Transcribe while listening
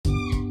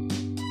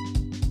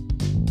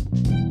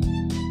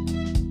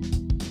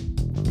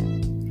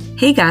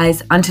Hey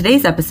guys, on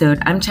today's episode,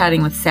 I'm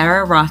chatting with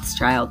Sara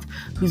Rothschild,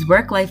 whose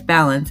work-life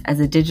balance as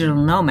a digital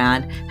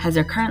nomad has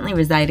her currently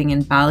residing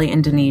in Bali,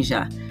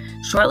 Indonesia.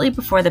 Shortly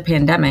before the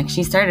pandemic,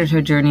 she started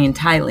her journey in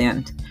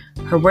Thailand.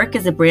 Her work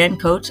as a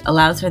brand coach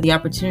allows her the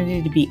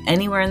opportunity to be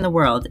anywhere in the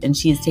world, and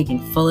she is taking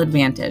full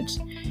advantage.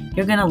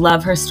 You're going to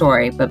love her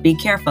story, but be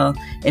careful,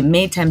 it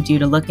may tempt you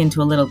to look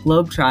into a little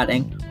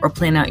globetrotting or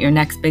plan out your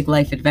next big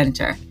life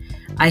adventure.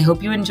 I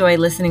hope you enjoy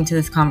listening to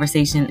this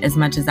conversation as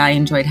much as I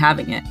enjoyed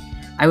having it.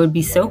 I would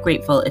be so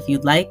grateful if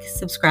you'd like,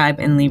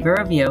 subscribe, and leave a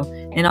review,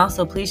 and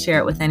also please share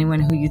it with anyone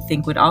who you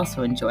think would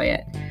also enjoy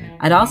it.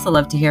 I'd also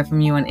love to hear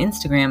from you on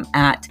Instagram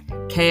at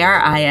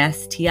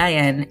KRISTINMIC.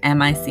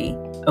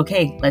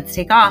 Okay, let's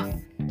take off.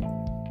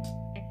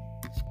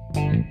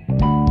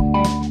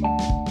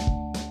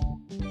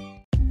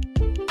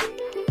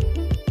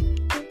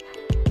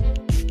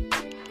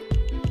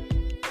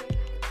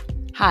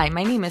 Hi,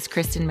 my name is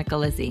Kristen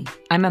Michelizzi.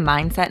 I'm a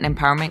mindset and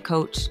empowerment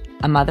coach,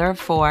 a mother of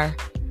 4,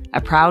 a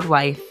proud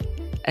wife,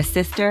 a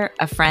sister,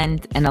 a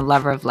friend, and a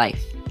lover of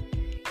life.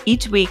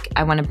 Each week,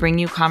 I want to bring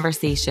you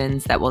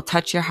conversations that will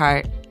touch your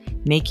heart,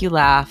 make you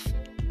laugh,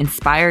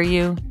 inspire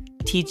you,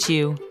 teach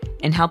you,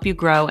 and help you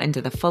grow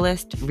into the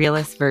fullest,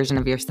 realest version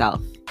of yourself.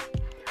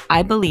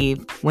 I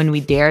believe when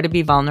we dare to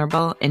be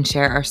vulnerable and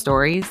share our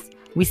stories,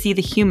 we see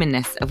the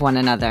humanness of one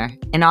another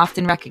and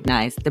often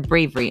recognize the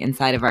bravery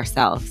inside of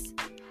ourselves.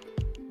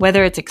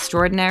 Whether it's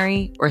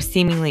extraordinary or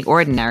seemingly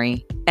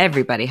ordinary,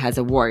 everybody has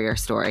a warrior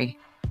story.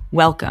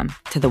 Welcome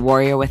to the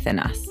warrior within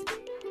us.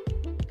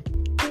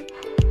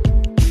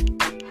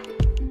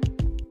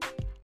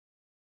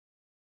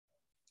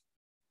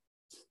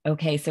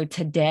 Okay, so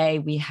today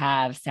we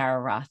have Sara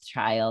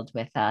Rothschild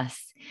with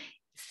us.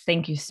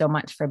 Thank you so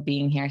much for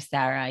being here,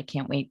 Sara. I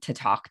can't wait to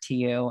talk to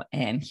you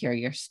and hear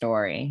your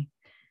story.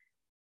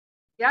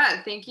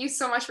 Yeah, thank you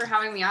so much for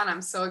having me on.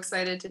 I'm so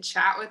excited to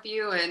chat with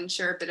you and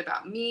share a bit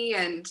about me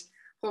and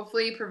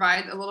hopefully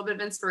provide a little bit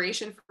of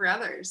inspiration for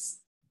others.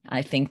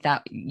 I think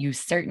that you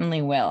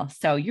certainly will.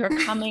 So you're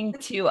coming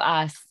to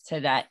us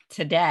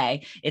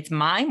today. It's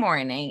my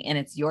morning and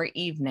it's your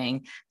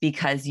evening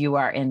because you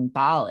are in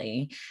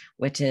Bali,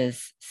 which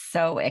is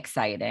so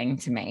exciting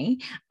to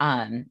me.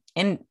 And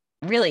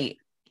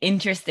really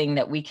interesting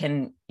that we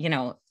can,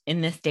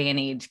 in this day and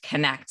age,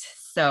 connect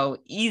so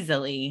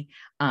easily,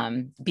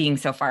 being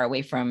so far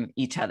away from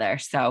each other.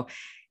 So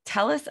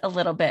tell us a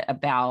little bit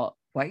about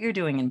what you're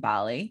doing in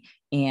Bali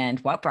and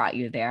what brought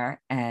you there,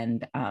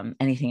 and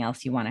anything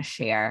else you want to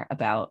share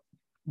about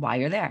why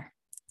you're there.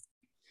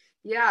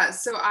 Yeah,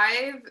 so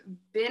I've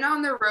been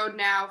on the road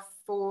now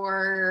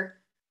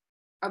for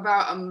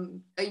about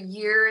a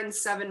year and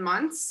 7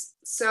 months.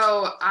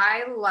 So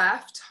I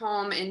left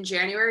home in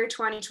January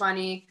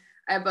 2020.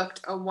 I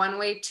booked a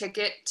one-way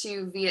ticket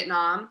to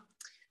Vietnam.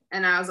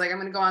 And I was like, I'm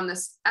going to go on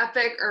this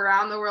epic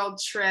around the world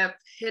trip,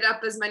 hit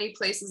up as many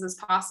places as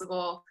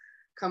possible,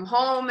 come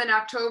home in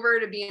October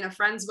to be in a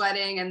friend's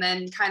wedding, and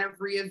then kind of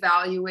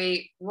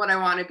reevaluate what I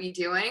want to be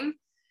doing.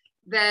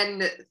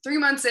 Then 3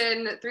 months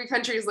in, 3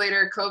 countries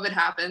later, COVID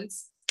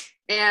happens.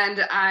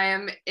 And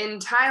I'm in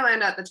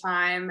Thailand at the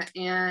time.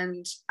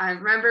 And I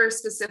remember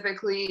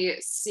specifically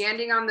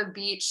standing on the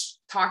beach,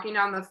 talking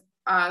on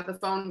the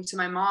phone to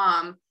my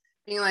mom,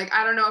 being like,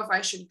 I don't know if I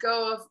should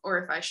go or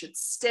if I should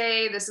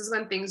stay. This is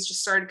when things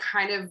just started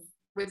kind of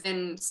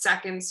within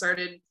seconds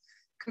started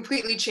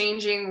completely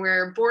changing,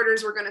 where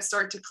borders were going to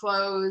start to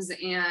close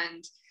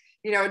and,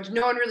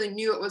 no one really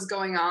knew what was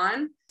going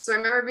on. So I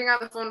remember being on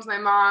the phone with my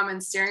mom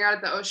and staring out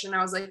at the ocean.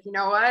 I was like, you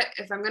know what,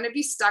 if I'm going to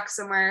be stuck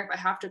somewhere, if I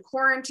have to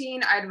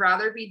quarantine, I'd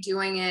rather be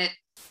doing it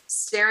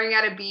staring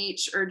at a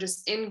beach or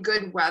just in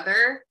good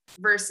weather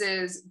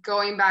versus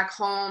going back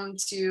home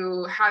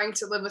to having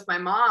to live with my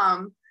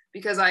mom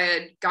because I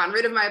had gotten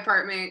rid of my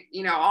apartment,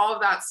 all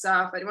of that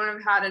stuff. I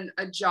wouldn't have had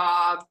a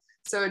job.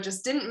 So it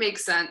just didn't make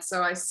sense.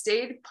 So I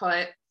stayed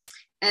put.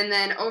 And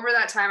then over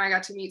that time, I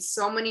got to meet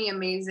so many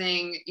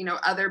amazing,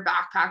 other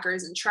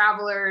backpackers and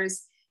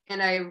travelers. And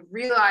I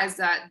realized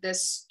that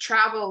this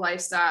travel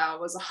lifestyle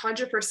was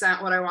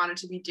 100% what I wanted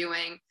to be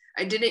doing.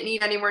 I didn't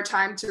need any more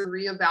time to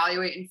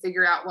reevaluate and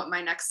figure out what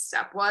my next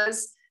step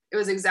was. It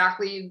was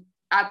exactly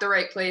at the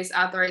right place,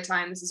 at the right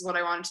time. This is what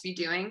I wanted to be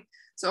doing.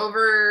 So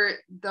over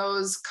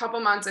those couple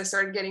months, I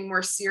started getting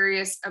more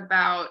serious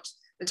about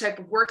the type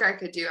of work I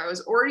could do. I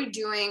was already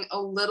doing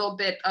a little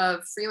bit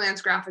of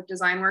freelance graphic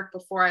design work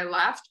before I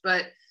left,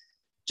 but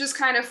just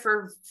kind of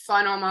for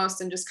fun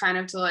almost, and just kind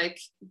of to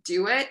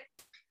do it.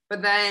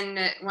 But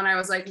then when I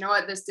was like, you know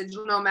what, this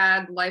digital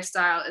nomad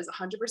lifestyle is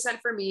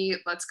 100% for me,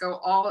 let's go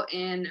all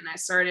in. And I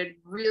started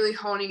really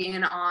honing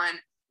in on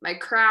my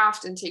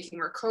craft and taking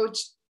more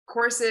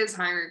courses,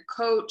 hiring a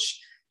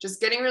coach, just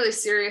getting really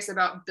serious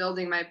about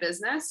building my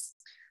business.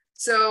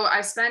 So I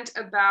spent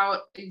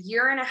about a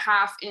year and a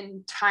half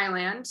in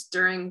Thailand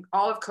during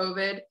all of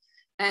COVID,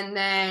 and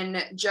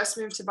then just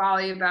moved to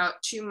Bali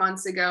about 2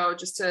 months ago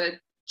just to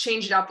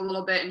change it up a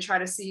little bit and try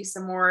to see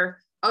some more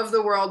of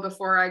the world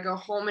before I go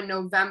home in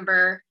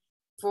November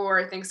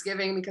for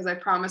Thanksgiving because I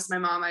promised my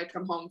mom I'd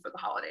come home for the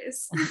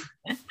holidays.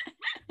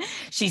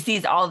 She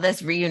sees all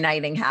this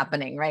reuniting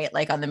happening, right?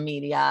 Like on the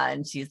media,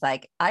 and she's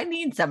like, I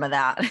need some of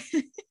that.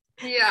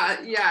 Yeah.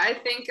 I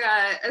think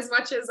as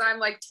much as I'm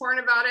like torn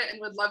about it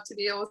and would love to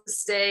be able to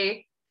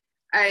stay,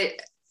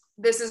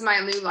 this is my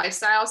new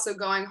lifestyle. So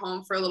going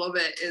home for a little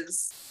bit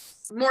is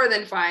more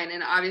than fine.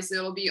 And obviously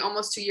it'll be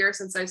almost 2 years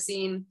since I've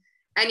seen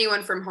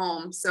anyone from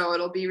home. So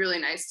it'll be really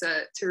nice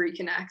to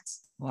reconnect.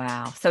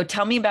 Wow. So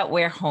tell me about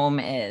where home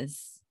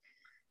is.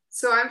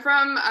 So I'm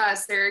from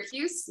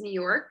Syracuse, New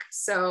York.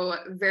 So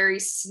very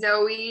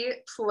snowy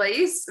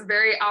place,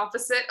 very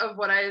opposite of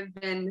what I've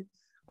been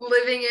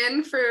living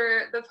in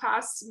for the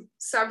past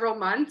several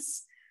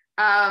months.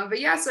 But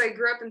yeah, so I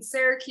grew up in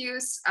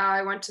Syracuse.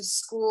 I went to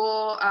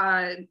school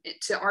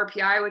to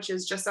RPI, which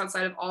is just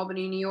outside of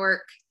Albany, New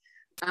York.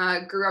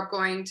 Grew up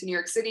going to New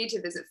York City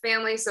to visit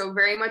family. So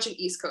very much an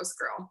East Coast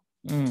girl.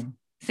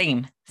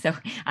 Same. So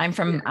I'm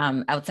from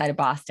outside of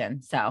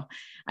Boston. So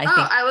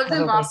I lived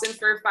in Boston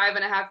for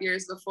 5.5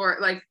 years before.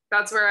 Like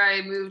that's where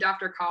I moved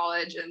after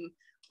college and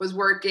was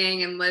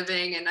working and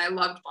living, and I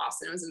loved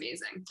Boston. It was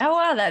amazing. Oh,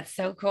 wow. That's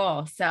so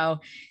cool. So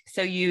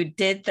you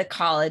did the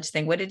college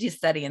thing. What did you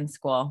study in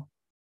school?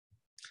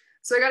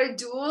 So I got a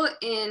dual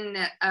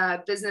in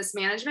business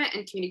management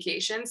and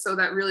communication. So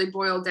that really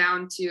boiled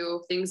down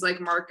to things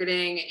like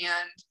marketing,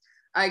 and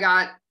I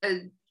got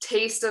a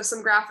taste of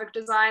some graphic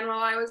design while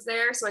I was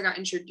there. So I got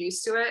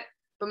introduced to it,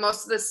 but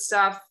most of the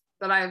stuff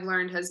that I've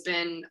learned has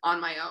been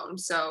on my own.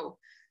 So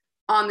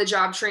on the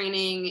job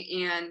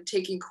training and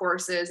taking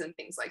courses and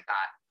things like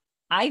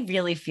that. I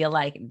really feel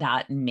like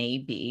that may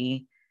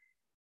be,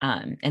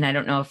 and I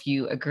don't know if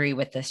you agree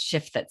with this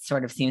shift that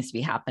sort of seems to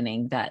be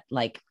happening, that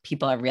like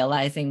people are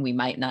realizing we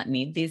might not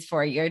need these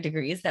 4-year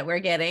degrees that we're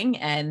getting,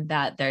 and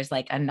that there's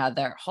like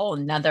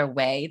another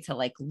way to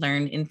like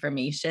learn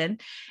information.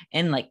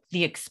 And like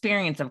the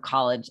experience of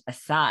college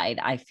aside,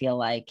 I feel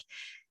like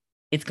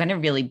it's going to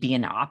really be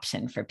an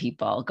option for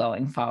people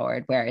going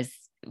forward. Whereas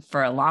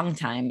for a long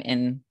time,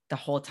 in the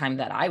whole time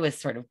that I was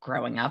sort of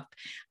growing up,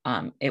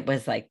 it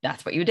was like,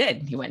 that's what you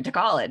did. You went to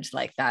college.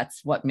 Like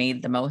that's what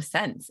made the most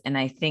sense. And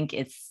I think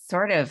it's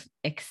sort of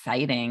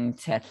exciting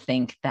to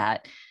think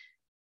that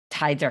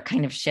tides are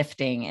kind of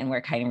shifting, and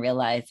we're kind of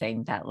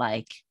realizing that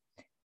like,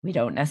 we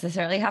don't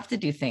necessarily have to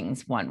do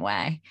things one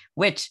way,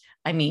 which,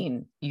 I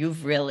mean,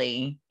 you've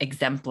really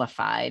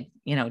exemplified,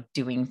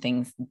 doing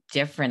things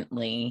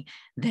differently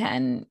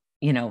than,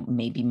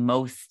 maybe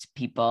most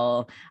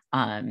people.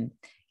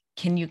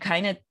 Can you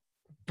kind of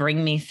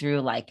bring me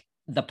through like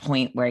the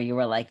point where you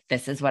were like,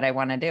 this is what I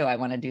want to do. I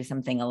want to do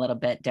something a little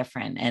bit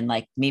different, and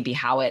like maybe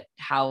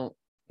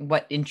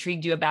what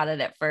intrigued you about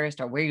it at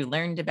first, or where you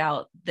learned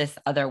about this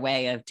other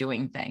way of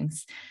doing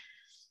things?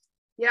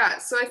 Yeah.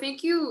 So I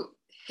think you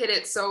hit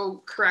it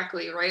so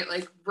correctly, right?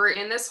 Like we're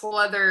in this whole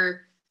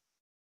other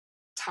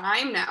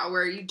time now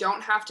where you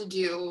don't have to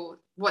do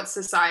what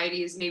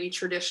society has maybe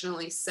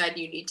traditionally said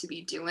you need to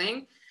be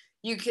doing.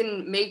 You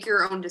can make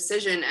your own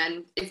decision.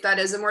 And if that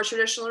is a more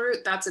traditional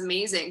route, that's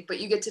amazing. But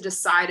you get to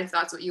decide if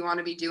that's what you want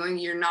to be doing.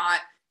 You're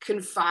not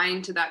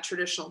confined to that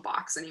traditional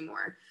box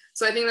anymore.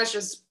 So I think that's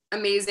just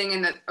amazing.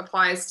 And that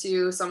applies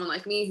to someone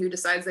like me who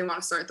decides they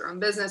want to start their own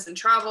business and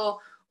travel,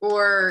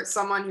 or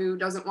someone who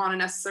doesn't want to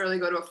necessarily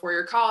go to a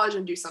 4-year college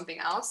and do something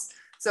else.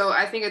 So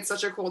I think it's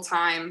such a cool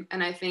time.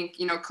 And I think,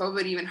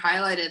 COVID even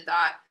highlighted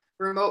that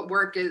remote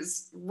work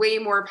is way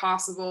more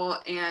possible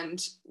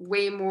and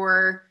way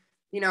more,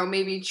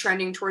 maybe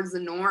trending towards the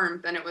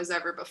norm than it was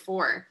ever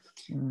before.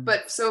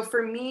 But so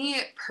for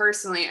me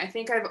personally, I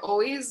think I've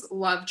always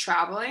loved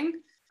traveling.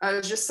 It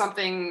was just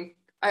something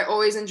I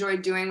always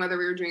enjoyed doing, whether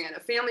we were doing it a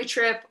family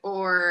trip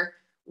or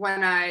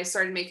when I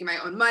started making my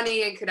own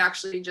money and could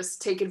actually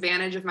just take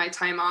advantage of my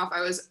time off.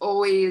 I was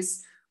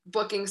always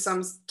booking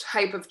some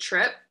type of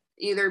trip,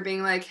 either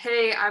being like,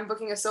 hey, I'm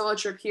booking a solo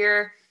trip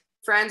here.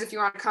 Friends, if you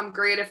want to come,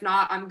 great. If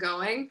not, I'm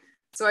going.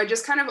 So I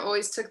just kind of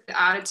always took the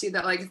attitude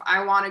that like, if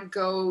I want to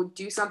go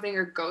do something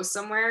or go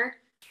somewhere,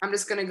 I'm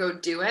just going to go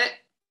do it.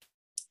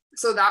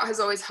 So that has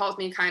always helped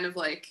me kind of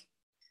like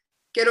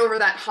get over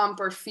that hump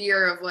or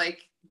fear of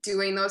like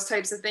doing those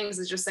types of things,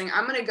 is just saying,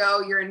 I'm going to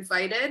go, you're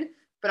invited,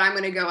 but I'm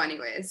going to go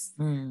anyways.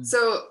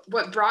 So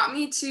what brought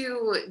me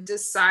to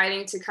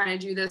deciding to kind of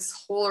do this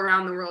whole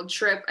around the world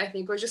trip, I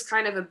think was just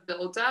kind of a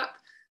buildup.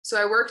 So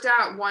I worked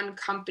at one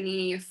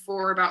company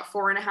for about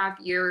 4.5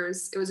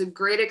 years. It was a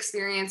great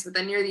experience, but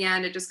then near the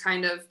end, it just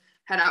kind of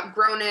had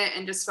outgrown it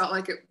and just felt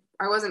like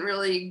I wasn't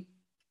really,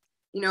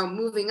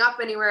 moving up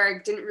anywhere.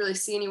 I didn't really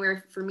see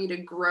anywhere for me to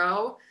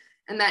grow.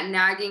 And that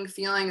nagging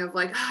feeling of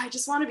like, I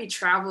just want to be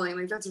traveling.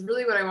 Like, that's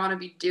really what I want to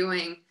be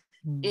doing.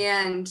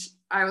 And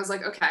I was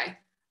like, okay,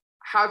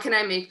 how can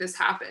I make this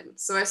happen?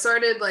 So I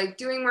started like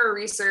doing more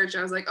research.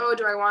 I was like,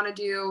 do I want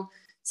to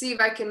see if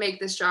I can make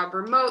this job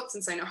remote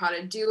since I know how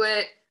to do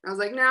it? And I was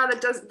like, no,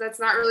 that's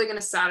not really going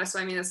to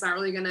satisfy me. That's not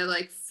really going to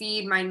like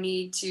feed my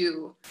need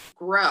to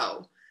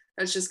grow.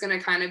 That's just going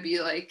to kind of be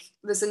like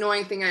this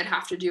annoying thing I'd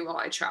have to do while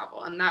I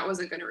travel. And that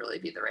wasn't going to really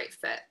be the right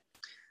fit.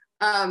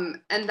 And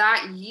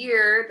that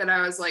year that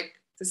I was like,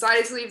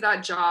 decided to leave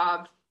that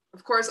job,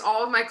 of course,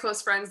 all of my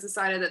close friends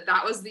decided that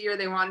that was the year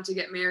they wanted to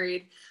get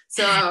married.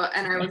 So,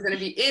 and I was going to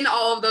be in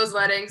all of those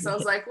weddings. So I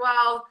was like,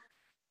 well,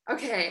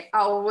 okay,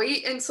 I'll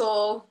wait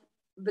until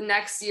the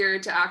next year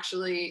to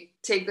actually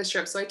take this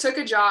trip. So I took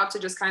a job to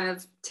just kind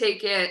of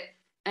take it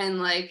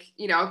and like,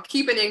 you know,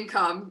 keep an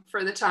income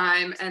for the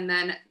time and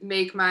then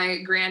make my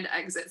grand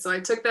exit. So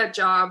I took that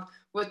job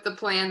with the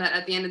plan that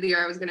at the end of the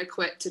year I was going to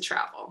quit to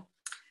travel.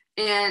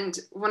 And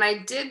when I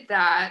did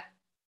that,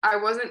 I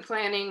wasn't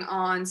planning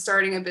on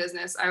starting a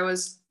business. I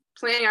was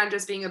planning on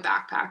just being a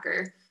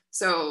backpacker.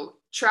 So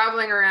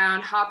traveling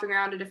around, hopping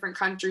around to different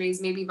countries,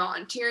 maybe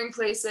volunteering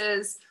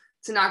places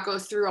to not go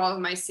through all of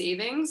my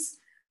savings.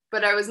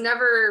 But I was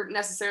never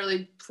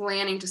necessarily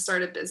planning to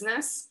start a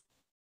business.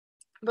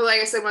 But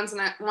like I said,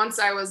 once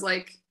I was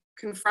like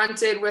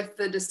confronted with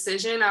the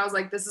decision, I was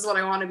like, this is what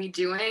I want to be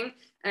doing.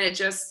 And it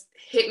just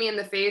hit me in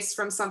the face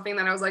from something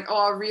that I was like, oh,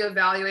 I'll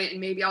reevaluate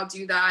and maybe I'll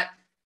do that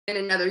in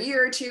another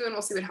year or two and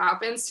we'll see what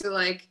happens, to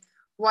like,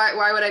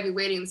 why would I be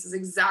waiting? This is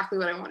exactly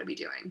what I want to be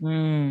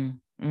doing.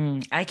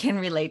 I can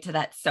relate to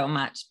that so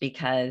much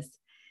because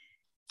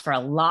for a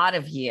lot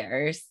of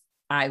years,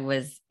 I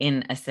was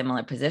in a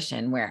similar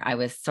position where I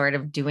was sort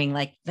of doing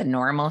like the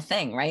normal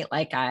thing, right?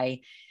 Like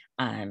I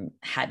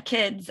had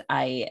kids.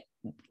 I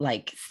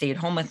like stayed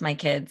home with my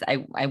kids.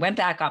 I went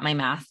back, got my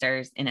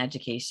master's in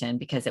education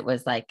because it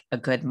was like a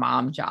good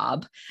mom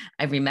job.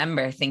 I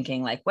remember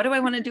thinking like, what do I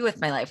want to do with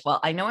my life?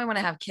 Well, I know I want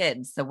to have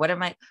kids. So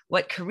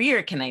what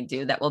career can I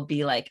do that will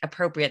be like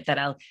appropriate, that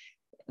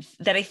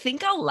I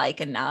think I'll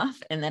like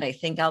enough and that I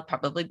think I'll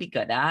probably be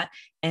good at,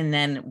 and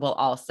then will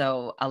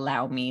also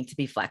allow me to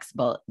be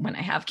flexible when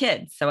I have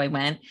kids. So I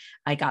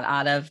got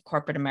out of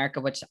corporate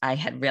America, which I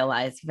had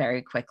realized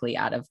very quickly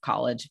out of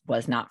college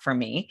was not for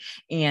me.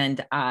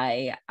 And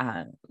I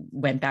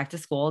went back to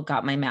school,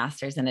 got my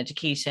master's in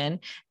education.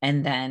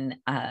 And then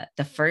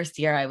the first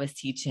year I was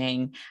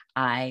teaching,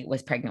 I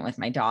was pregnant with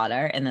my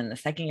daughter. And then the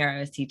second year I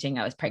was teaching,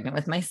 I was pregnant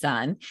with my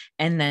son.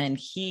 And then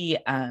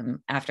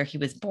after he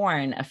was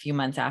born, a few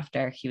months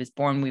after he was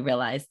born, we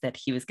realized that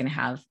he was going to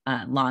have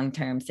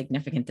long-term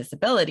significant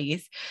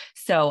disabilities.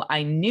 So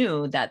I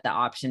knew that the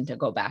option to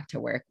go back to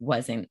work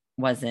wasn't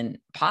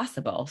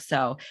possible.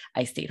 So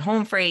I stayed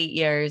home for 8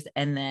 years.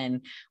 And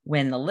then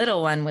when the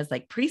little one was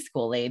like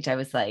preschool age, I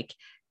was like,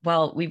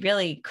 well, we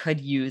really could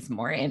use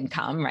more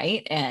income,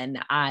 right?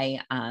 And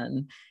I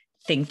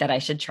think that I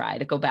should try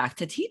to go back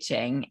to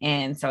teaching.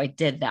 And so I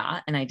did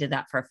that, and I did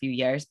that for a few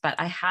years, but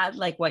I had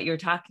like what you're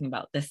talking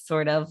about, this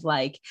sort of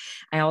like,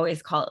 I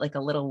always call it like a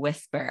little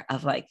whisper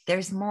of like,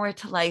 there's more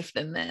to life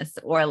than this,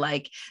 or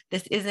like,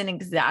 this isn't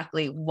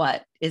exactly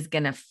what is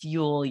going to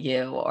fuel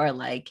you or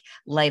like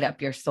light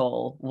up your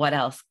soul. What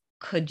else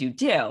could you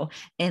do?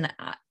 And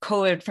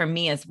COVID for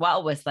me as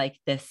well was like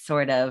this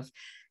sort of,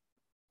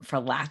 for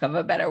lack of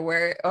a better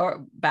word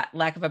or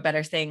lack of a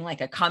better saying,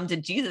 like a come to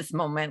Jesus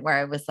moment where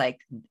I was like,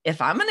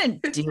 if I'm going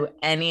to do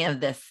any of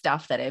this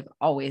stuff that I've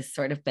always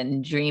sort of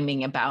been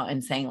dreaming about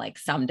and saying like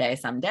someday,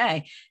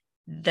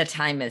 the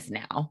time is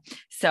now.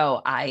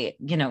 So I,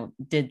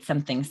 did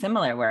something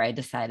similar where I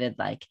decided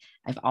like,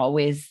 I've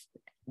always,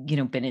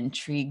 been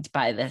intrigued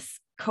by this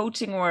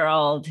coaching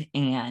world.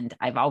 And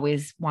I've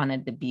always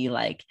wanted to be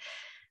like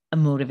a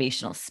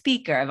motivational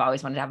speaker. I've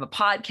always wanted to have a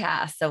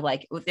podcast. So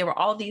like there were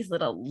all these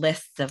little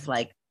lists of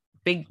like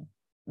big,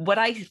 what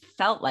I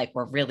felt like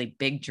were really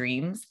big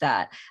dreams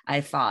that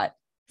I thought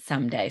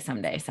someday.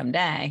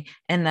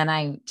 And then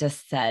I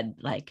just said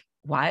like,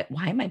 why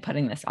am I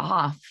putting this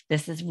off?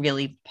 This is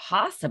really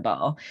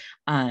possible.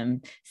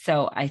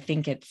 So I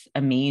think it's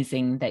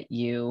amazing that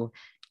you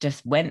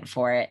just went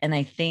for it. And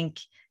I think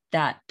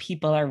that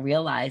people are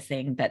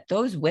realizing that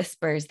those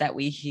whispers that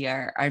we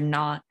hear are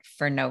not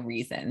for no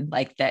reason,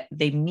 like that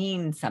they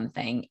mean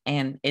something.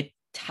 And it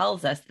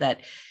tells us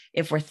that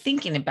if we're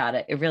thinking about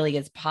it, it really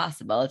is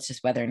possible. It's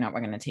just whether or not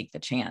we're going to take the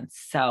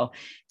chance. So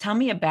tell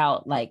me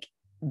about like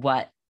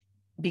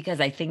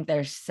because I think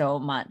there's so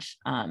much,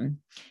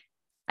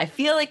 I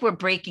feel like we're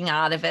breaking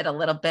out of it a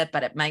little bit,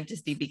 but it might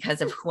just be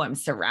because of who I'm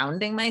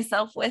surrounding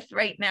myself with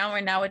right now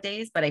or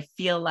nowadays. But I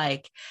feel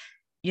like,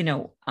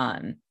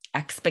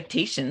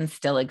 expectations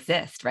still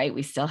exist, right?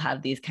 We still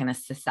have these kind of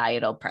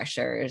societal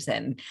pressures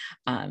and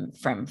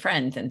from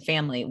friends and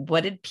family.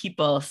 What did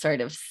people sort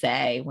of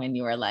say when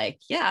you were like,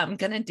 yeah, I'm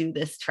going to do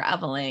this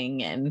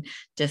traveling and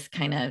just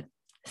kind of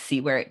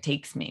see where it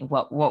takes me?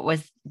 What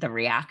was the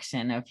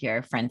reaction of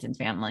your friends and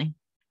family?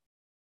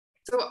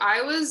 So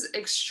I was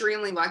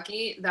extremely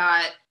lucky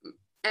that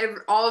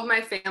all of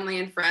my family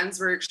and friends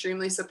were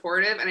extremely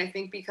supportive. And I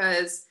think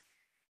because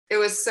it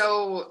was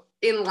so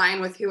in line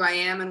with who I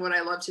am and what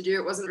I love to do,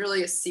 it wasn't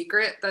really a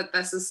secret that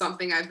this is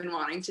something I've been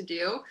wanting to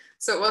do.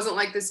 So it wasn't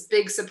like this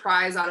big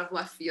surprise out of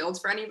left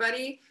field for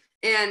anybody.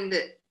 And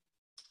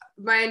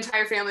my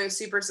entire family was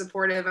super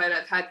supportive.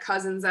 I've had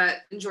cousins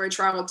that enjoy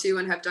travel too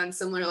and have done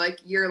similar like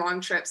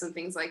year-long trips and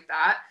things like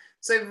that.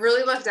 So I've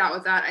really lucked out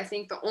with that. I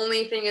think the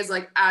only thing is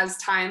like as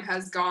time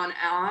has gone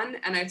on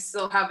and I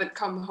still haven't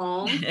come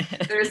home,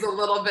 there's a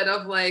little bit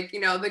of like,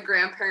 the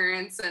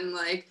grandparents and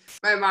like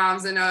my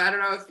mom's, and I don't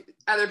know if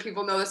other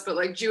people know this, but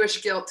like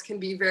Jewish guilt can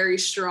be very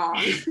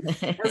strong.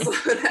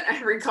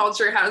 Every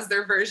culture has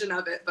their version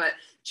of it, but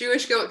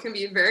Jewish guilt can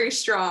be very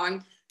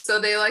strong. So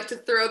they like to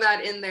throw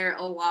that in there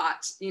a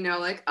lot,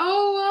 like,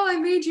 oh, well, I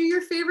made you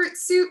your favorite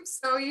soup,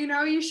 so,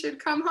 you should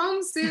come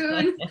home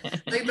soon,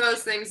 like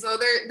those things. So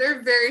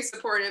they're very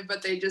supportive,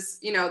 but they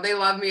just, they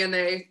love me and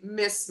they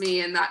miss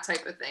me and that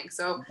type of thing.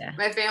 So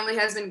my family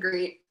has been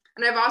great.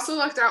 And I've also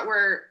looked out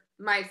where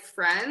my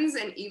friends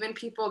and even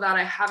people that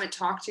I haven't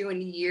talked to in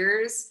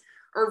years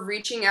are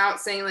reaching out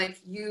saying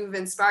like, you've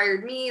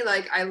inspired me.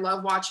 Like, I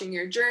love watching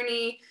your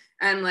journey.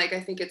 And like,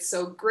 I think it's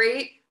so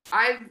great.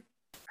 I've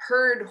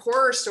heard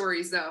horror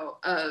stories though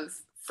of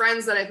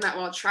friends that I've met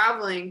while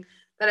traveling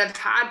that have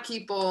had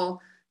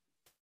people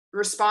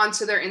respond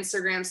to their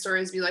Instagram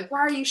stories, be like, why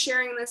are you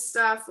sharing this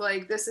stuff?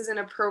 Like, this isn't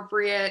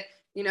appropriate.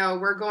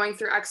 We're going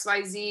through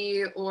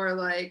XYZ, or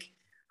like,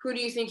 who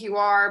do you think you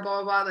are?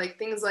 Blah, blah, blah, like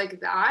things like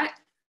that.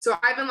 So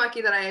I've been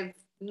lucky that I've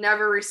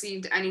never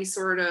received any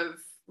sort of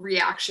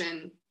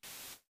reaction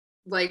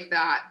like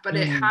that, but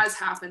it has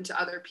happened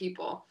to other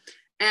people.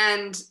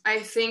 And I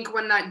think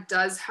when that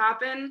does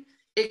happen,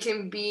 it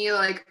can be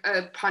like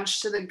a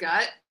punch to the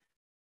gut,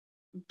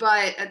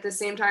 but at the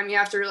same time, you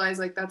have to realize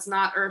like that's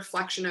not a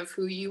reflection of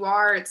who you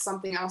are. It's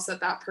something else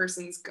that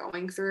person's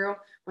going through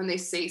when they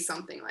say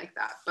something like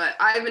that. But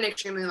I've been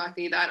extremely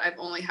lucky that I've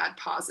only had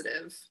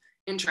positive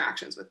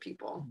interactions with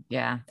people.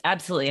 Yeah,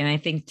 absolutely. And I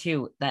think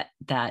too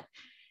that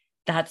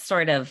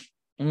sort of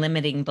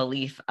limiting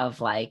belief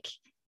of like,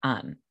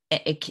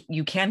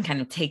 you can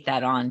kind of take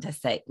that on to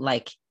say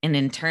like, and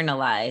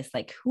internalize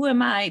like, who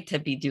am I to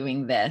be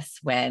doing this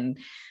when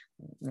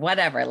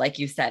whatever, like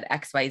you said,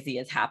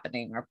 XYZ is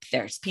happening, or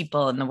there's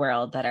people in the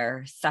world that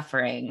are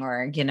suffering,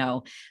 or,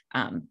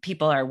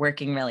 people are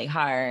working really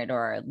hard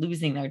or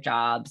losing their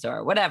jobs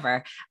or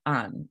whatever.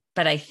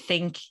 But I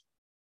think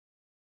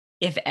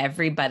if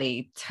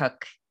everybody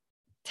took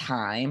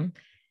time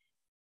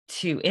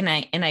to, and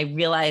I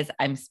realize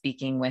I'm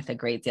speaking with a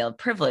great deal of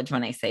privilege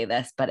when I say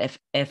this, but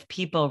if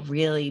people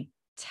really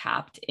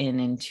tapped in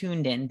and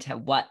tuned into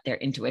what their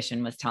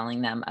intuition was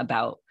telling them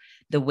about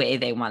the way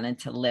they wanted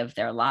to live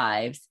their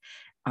lives,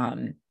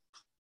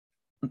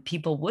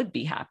 people would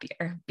be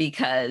happier,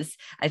 because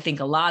I think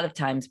a lot of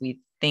times we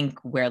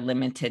think we're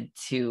limited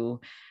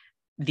to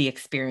the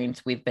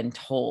experience we've been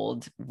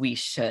told we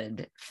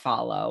should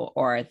follow,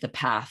 or the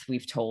path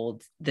we've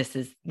told this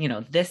is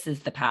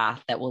the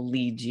path that will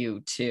lead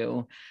you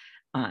to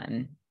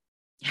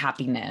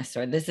happiness,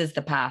 or this is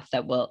the path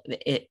that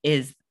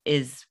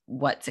is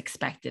what's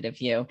expected of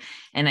you.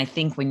 And I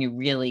think when you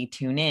really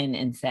tune in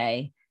and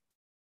say,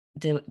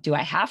 do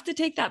I have to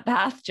take that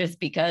path just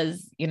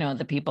because,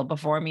 the people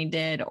before me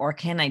did, or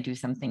can I do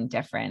something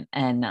different?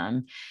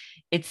 And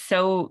it's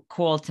so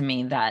cool to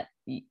me that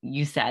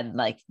you said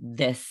like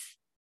this,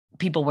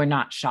 people were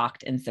not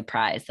shocked and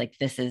surprised. Like,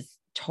 this is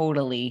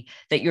totally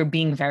that you're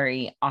being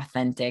very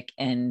authentic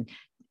and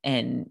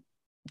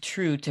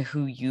true to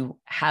who you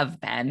have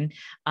been.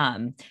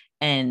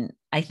 And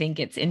I think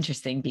it's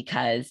interesting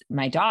because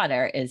my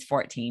daughter is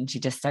 14. She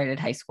just started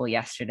high school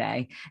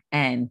yesterday.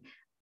 And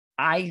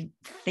I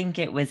think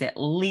it was at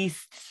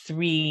least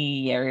 3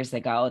 years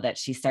ago that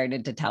she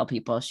started to tell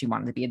people she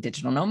wanted to be a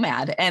digital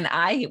nomad. And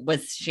I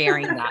was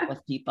sharing that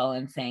with people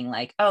and saying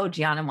like, oh,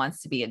 Gianna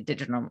wants to be a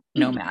digital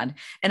nomad.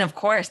 And of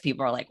course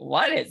people are like,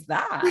 what is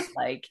that?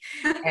 Like,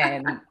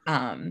 and,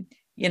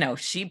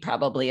 she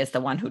probably is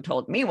the one who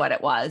told me what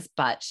it was,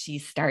 but she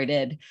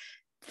started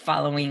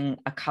following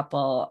a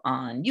couple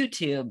on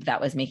YouTube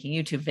that was making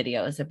YouTube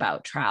videos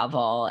about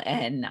travel.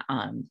 And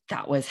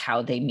that was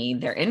how they made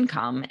their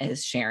income,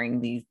 is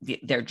sharing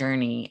their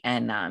journey.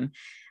 And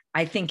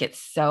I think it's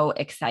so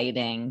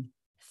exciting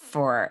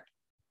for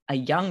a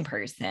young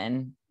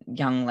person,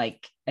 young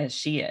like as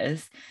she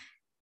is,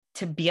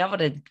 to be able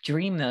to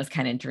dream those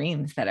kind of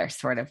dreams that are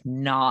sort of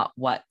not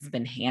what's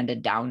been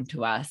handed down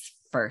to us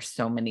for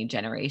so many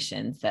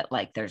generations, that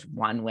like there's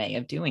one way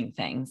of doing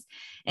things.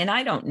 And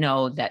I don't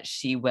know that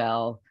she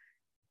will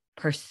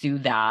pursue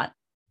that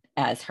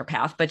as her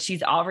path, but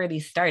she's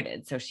already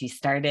started. So she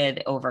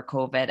started over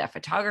COVID a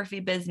photography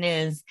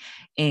business,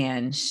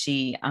 and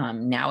she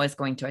now is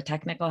going to a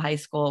technical high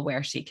school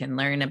where she can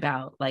learn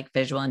about like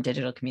visual and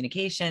digital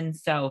communication.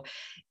 So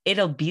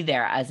it'll be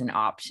there as an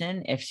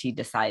option if she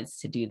decides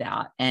to do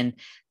that. And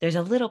there's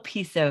a little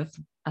piece of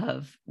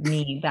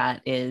me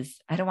that is,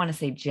 I don't want to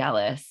say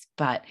jealous,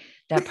 but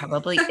that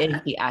probably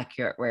is the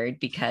accurate word,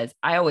 because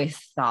I always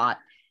thought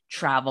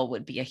travel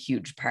would be a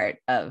huge part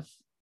of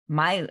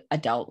my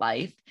adult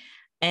life.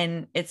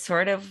 And it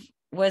sort of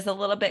was a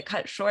little bit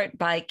cut short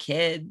by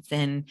kids.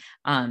 And,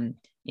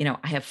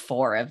 I have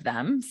 4 of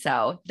them.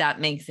 So that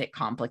makes it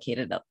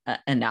complicated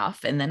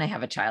enough. And then I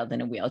have a child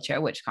in a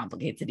wheelchair, which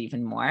complicates it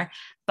even more.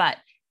 But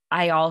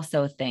I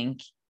also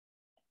think,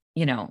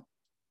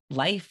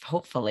 life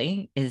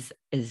hopefully is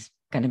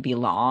going to be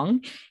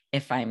long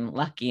if I'm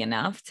lucky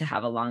enough to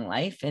have a long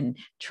life, and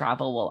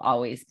travel will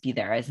always be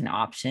there as an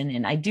option.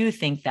 And I do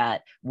think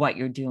that what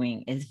you're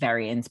doing is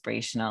very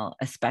inspirational,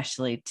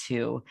 especially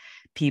to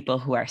people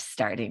who are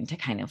starting to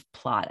kind of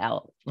plot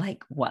out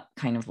like what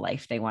kind of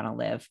life they want to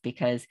live,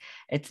 because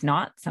it's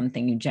not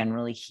something you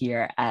generally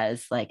hear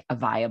as like a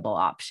viable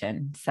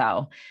option.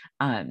 So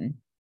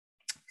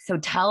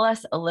tell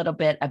us a little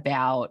bit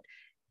about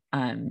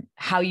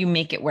how you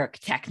make it work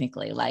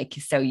technically. Like,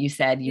 so you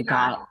said you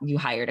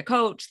hired a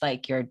coach,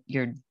 like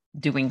you're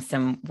doing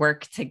some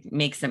work to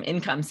make some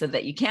income so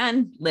that you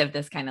can live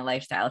this kind of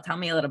lifestyle. Tell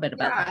me a little bit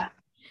about that.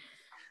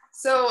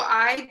 So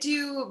I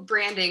do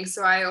branding.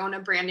 So I own a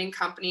branding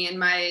company, and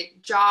my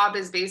job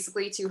is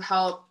basically to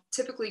help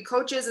typically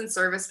coaches and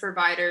service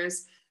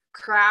providers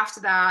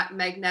craft that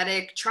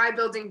magnetic tribe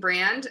building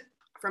brand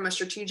from a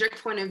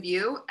strategic point of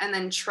view, and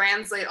then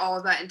translate all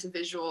of that into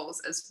visuals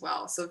as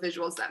well. So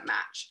visuals that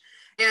match.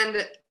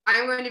 And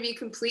I'm going to be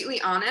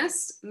completely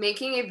honest,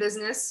 making a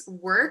business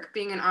work,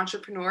 being an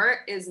entrepreneur,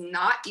 is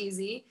not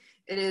easy.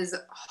 It is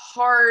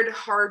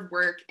hard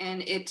work,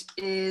 and it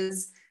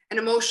is an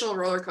emotional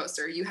roller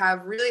coaster. You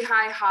have really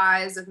high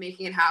highs of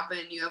making it happen.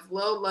 You have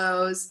low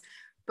lows,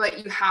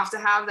 but you have to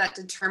have that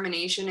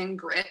determination and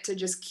grit to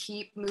just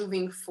keep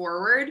moving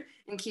forward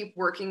and keep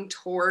working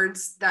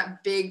towards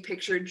that big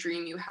picture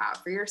dream you have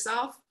for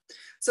yourself.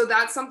 So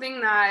that's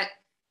something that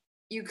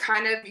you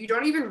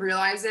don't even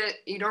realize it.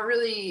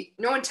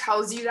 No one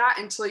tells you that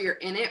until you're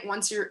in it.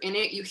 Once you're in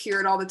it, you hear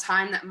it all the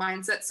time, that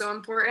mindset's so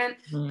important.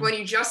 Mm. When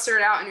you just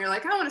start out and you're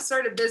like, I want to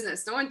start a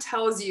business, no one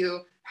tells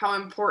you how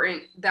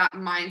important that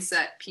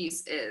mindset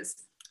piece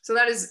is. So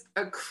that is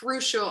a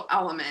crucial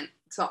element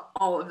to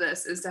all of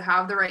this, is to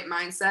have the right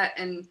mindset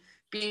and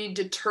be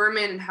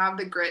determined and have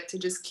the grit to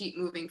just keep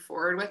moving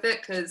forward with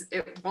it, because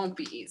it won't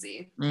be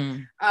easy.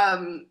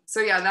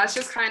 So yeah, that's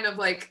just kind of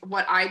like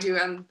what I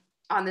do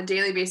on the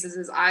daily basis.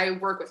 Is I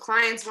work with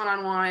clients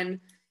one-on-one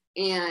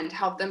and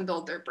help them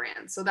build their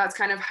brand. So that's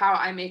kind of how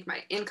I make my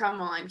income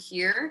while I'm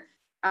here.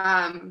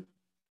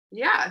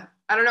 Yeah.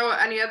 I don't know,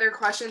 any other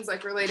questions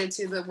like related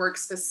to the work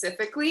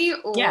specifically?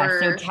 Or... Yeah.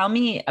 So tell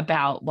me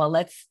about, well,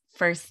 let's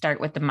first start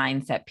with the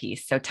mindset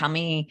piece. So tell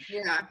me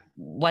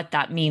what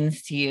that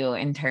means to you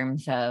in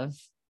terms of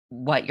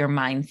what your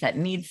mindset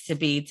needs to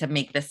be to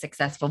make this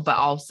successful, but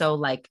also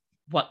like,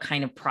 what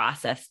kind of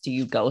process do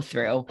you go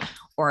through,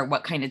 or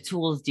what kind of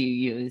tools do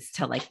you use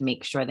to like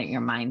make sure that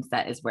your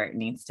mindset is where it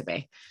needs to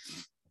be?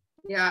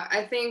 Yeah,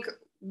 I think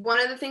one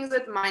of the things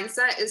with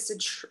mindset is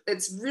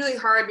it's really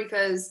hard,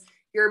 because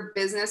your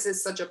business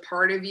is such a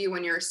part of you.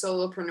 When you're a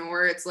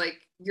solopreneur, it's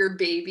like your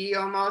baby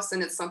almost,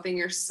 and it's something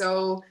you're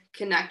so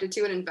connected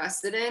to and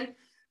invested in.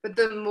 But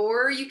the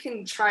more you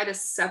can try to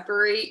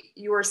separate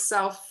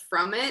yourself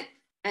from it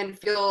and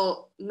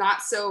feel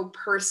not so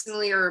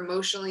personally or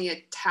emotionally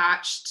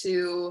attached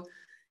to,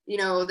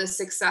 the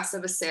success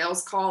of a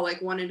sales call,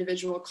 like one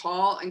individual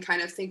call, and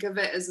kind of think of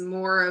it as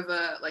more of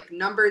a like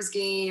numbers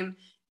game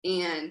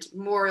and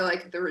more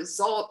like the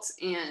results,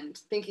 and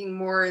thinking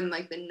more in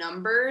like the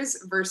numbers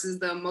versus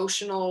the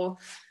emotional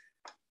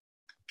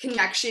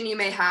connection you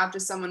may have to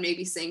someone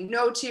maybe saying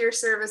no to your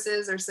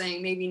services, or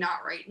saying maybe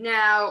not right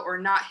now, or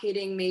not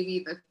hitting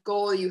maybe the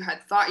goal you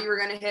had thought you were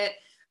going to hit.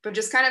 But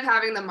just kind of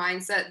having the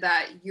mindset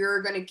that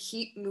you're going to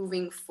keep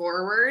moving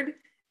forward,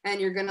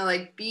 and you're going to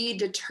like be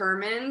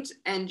determined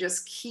and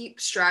just keep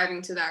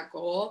striving to that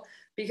goal.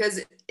 Because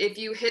if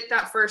you hit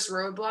that first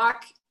roadblock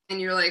and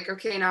you're like,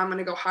 okay, now I'm going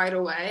to go hide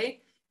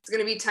away, it's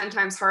going to be 10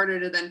 times harder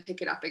to then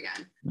pick it up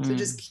again. So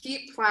just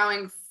keep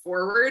plowing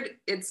forward.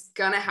 It's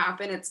going to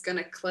happen. It's going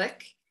to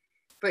click,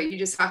 but you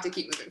just have to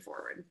keep moving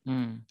forward.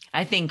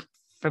 I think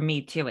for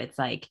me too, it's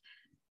like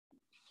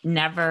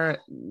never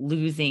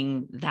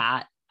losing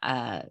that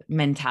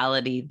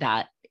mentality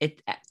that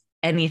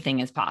anything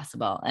is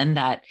possible, and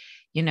that,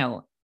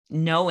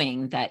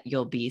 knowing that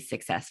you'll be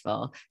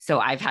successful. So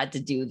I've had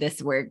to do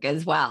this work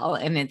as well.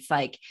 And it's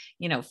like,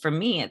 for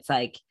me, it's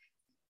like,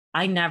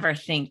 I never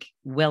think,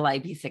 will I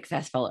be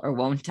successful or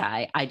won't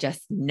I? I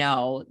just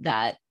know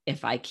that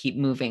if I keep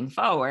moving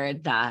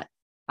forward, that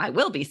I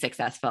will be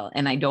successful.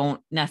 And I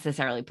don't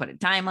necessarily put a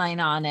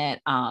timeline on it.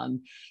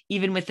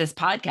 Even with this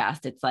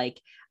podcast, it's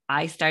like,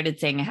 I started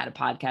saying I had a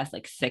podcast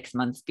like 6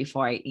 months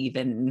before I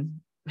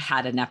even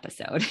had an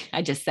episode.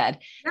 I just said,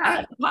 I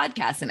have a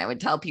podcast, and I would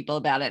tell people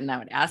about it, and I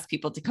would ask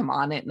people to come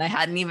on it, and I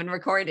hadn't even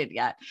recorded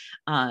yet.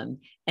 And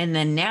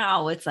then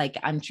now it's like,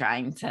 I'm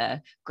trying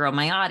to grow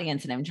my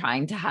audience, and I'm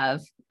trying to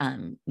have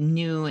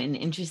new and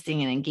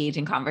interesting and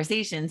engaging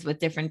conversations with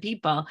different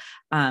people.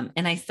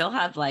 And I still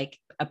have like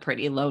a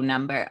pretty low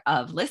number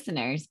of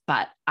listeners,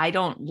 but I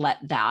don't let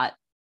that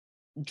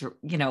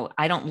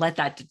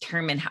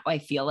determine how I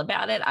feel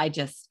about it. I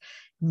just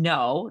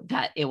know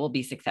that it will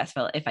be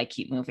successful if I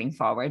keep moving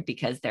forward,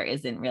 because there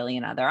isn't really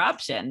another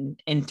option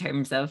in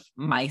terms of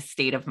my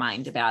state of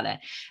mind about it.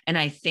 And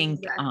I think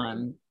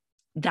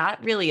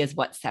that really is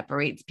what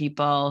separates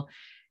people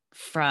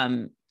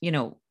from,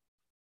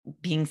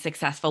 being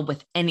successful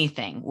with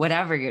anything,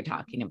 whatever you're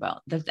talking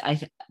about.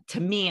 To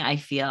me, I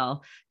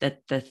feel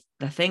that the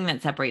thing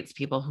that separates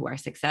people who are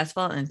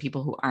successful and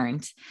people who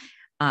aren't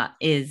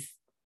is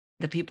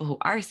the people who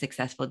are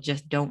successful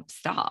just don't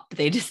stop.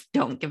 They just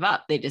don't give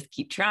up. They just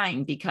keep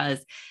trying,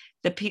 because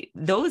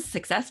those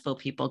successful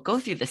people go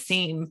through the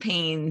same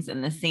pains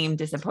and the same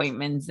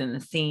disappointments and the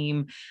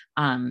same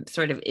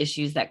sort of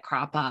issues that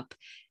crop up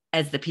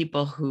as the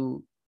people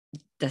who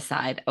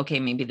decide, okay,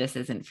 maybe this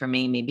isn't for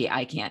me, maybe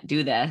I can't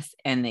do this,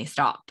 and they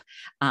stop.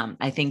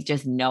 I think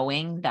just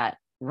knowing that,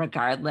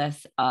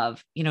 regardless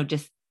of,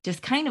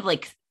 just kind of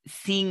like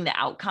seeing the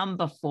outcome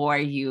before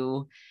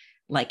you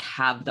like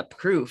have the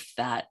proof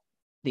that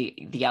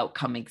the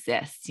outcome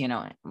exists,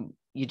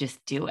 you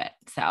just do it.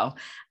 So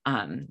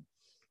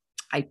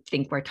I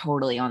think we're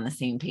totally on the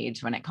same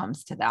page when it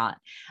comes to that.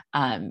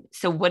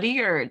 So what are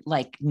your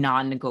like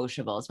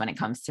non-negotiables when it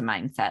comes to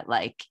mindset,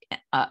 like,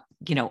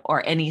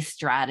 or any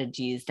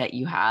strategies that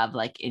you have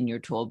like in your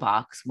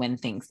toolbox when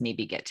things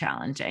maybe get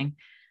challenging?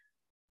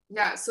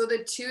 Yeah. So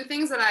the two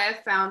things that I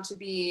have found to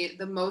be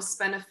the most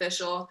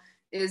beneficial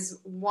is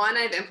one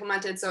I've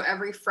implemented. So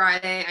every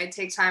Friday I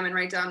take time and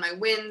write down my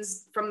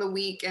wins from the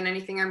week and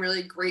anything I'm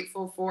really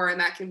grateful for. And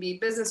that can be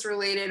business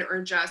related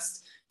or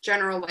just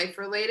general life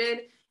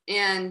related.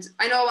 And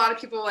I know a lot of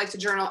people like to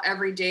journal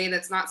every day.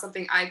 That's not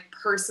something I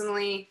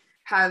personally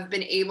have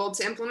been able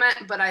to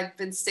implement, but I've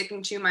been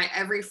sticking to my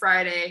every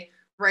Friday,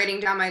 writing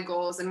down my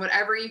goals, and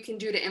whatever you can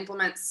do to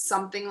implement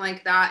something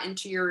like that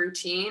into your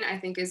routine, I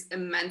think is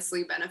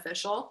immensely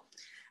beneficial.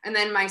 And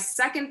then my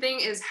second thing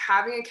is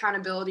having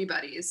accountability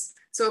buddies.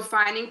 So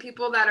finding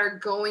people that are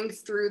going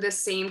through the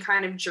same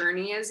kind of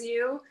journey as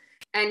you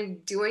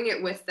and doing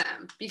it with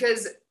them,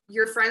 because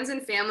your friends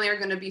and family are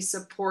going to be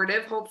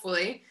supportive,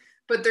 hopefully,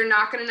 but they're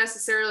not going to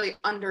necessarily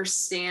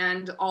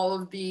understand all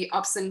of the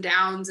ups and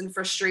downs and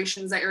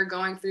frustrations that you're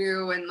going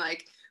through, and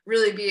like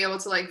really be able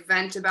to like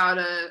vent about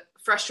a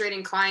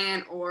frustrating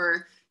client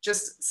or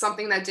just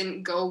something that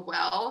didn't go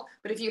well.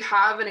 But if you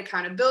have an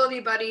accountability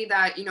buddy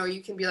that,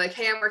 you can be like,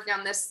 hey, I'm working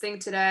on this thing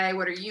today.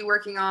 What are you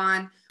working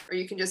on? Or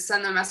you can just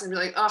send them a message and be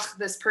like, oh,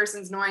 this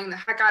person's annoying the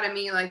heck out of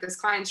me. Like, this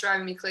client's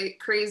driving me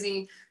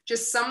crazy.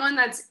 Just someone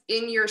that's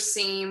in your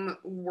same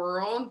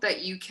world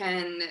that you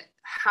can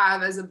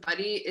have as a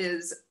buddy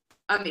is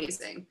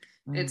amazing.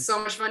 It's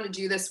so much fun to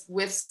do this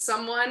with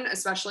someone,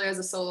 especially as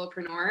a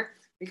solopreneur,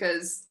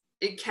 because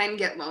it can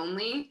get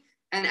lonely,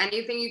 and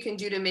anything you can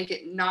do to make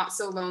it not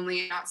so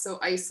lonely, not so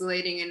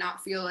isolating, and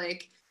not feel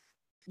like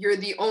you're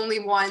the only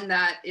one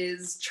that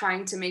is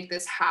trying to make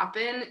this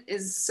happen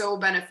is so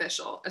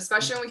beneficial,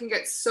 especially when we can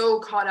get so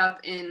caught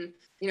up in,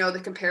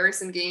 the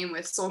comparison game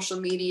with social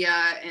media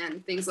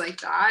and things like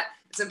that.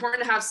 It's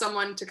important to have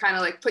someone to kind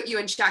of like put you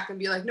in check and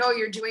be like, no,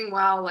 you're doing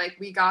well. Like,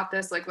 we got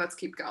this. Like, let's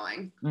keep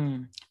going.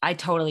 I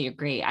totally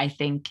agree. I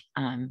think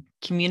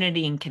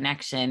community and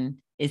connection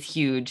is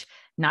huge,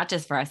 not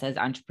just for us as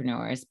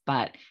entrepreneurs,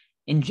 but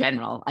in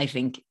general. I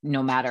think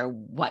no matter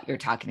what you're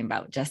talking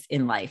about, just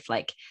in life,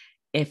 like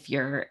if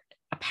you're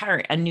a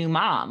parent, a new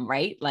mom,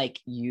 right? Like,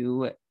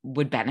 you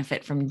would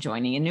benefit from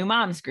joining a new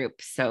moms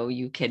group so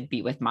you could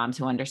be with moms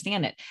who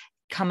understand it.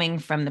 Coming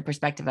from the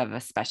perspective of a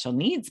special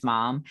needs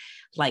mom,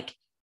 like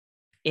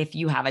if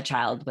you have a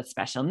child with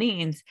special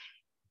needs,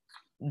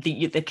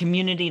 the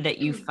community that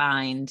you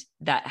find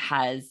that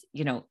has,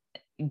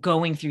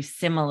 going through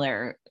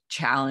similar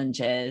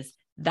challenges,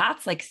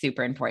 that's like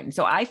super important.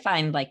 So I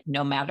find like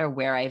no matter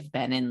where I've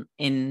been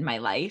in my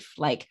life,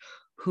 like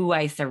who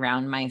I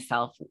surround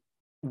myself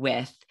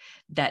with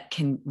that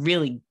can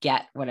really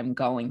get what I'm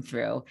going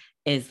through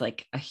is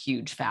like a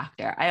huge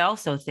factor. I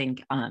also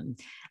think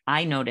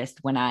I noticed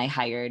when I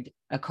hired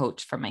a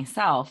coach for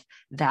myself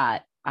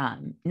that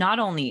not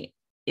only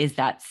is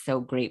that so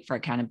great for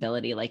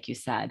accountability, like you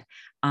said,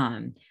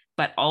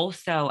 but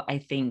also I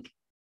think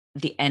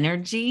the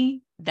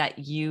energy that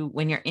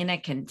when you're in a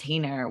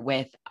container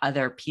with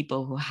other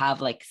people who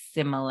have like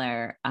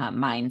similar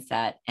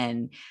mindset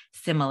and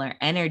similar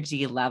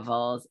energy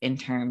levels in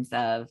terms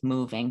of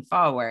moving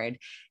forward,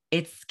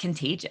 it's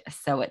contagious.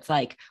 So it's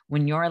like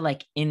when you're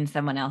like in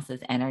someone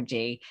else's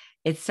energy,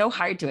 it's so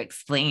hard to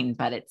explain,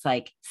 but it's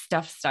like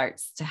stuff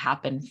starts to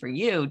happen for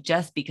you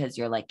just because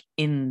you're like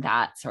in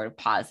that sort of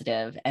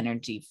positive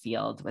energy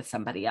field with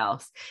somebody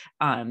else.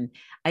 I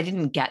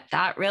didn't get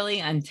that really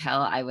until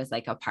I was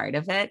like a part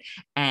of it.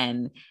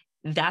 And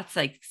that's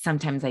like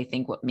sometimes I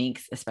think what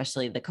makes,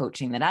 especially the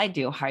coaching that I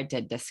do, hard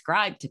to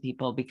describe to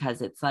people,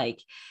 because it's like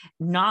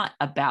not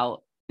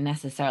about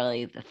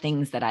necessarily the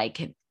things that I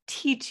can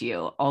teach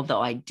you,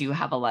 although I do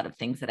have a lot of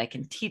things that I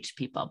can teach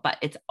people, but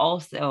it's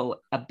also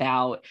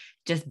about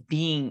just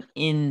being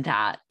in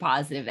that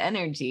positive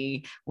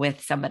energy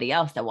with somebody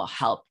else that will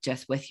help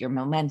just with your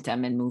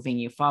momentum and moving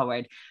you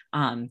forward.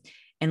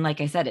 And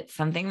like I said, it's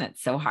something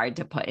that's so hard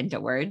to put into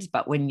words,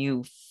 but when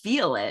you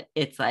feel it,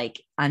 it's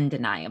like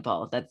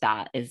undeniable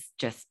that is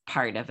just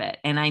part of it.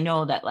 And I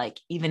know that like,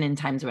 even in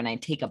times when I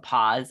take a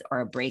pause or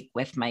a break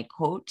with my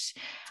coach,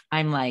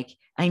 I'm like,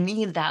 I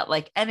need that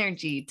like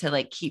energy to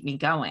like keep me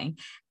going.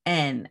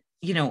 And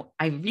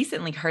I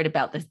recently heard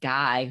about this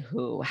guy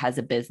who has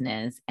a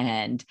business,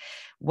 and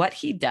what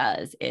he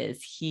does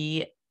is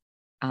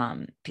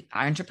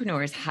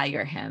entrepreneurs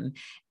hire him,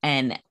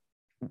 and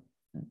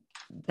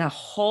the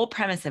whole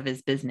premise of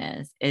his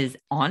business is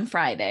on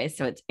Friday.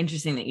 So it's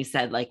interesting that you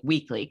said like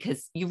weekly,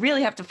 because you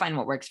really have to find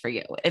what works for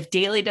you. If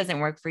daily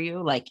doesn't work for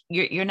you, like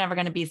you're never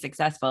going to be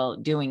successful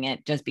doing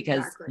it just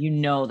because you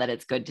know that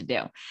it's good to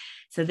do.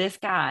 So this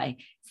guy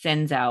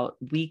sends out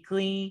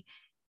weekly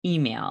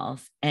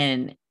emails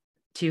and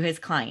to his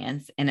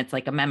clients, and it's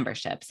like a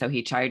membership. So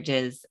he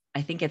charges,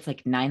 I think it's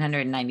like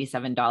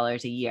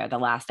 $997 a year. The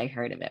last I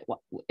heard of it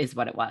is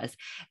what it was.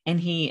 And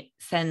he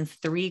sends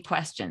 3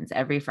 questions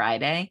every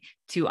Friday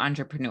to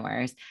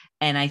entrepreneurs.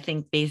 And I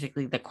think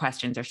basically the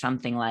questions are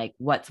something like,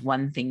 what's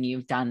one thing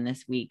you've done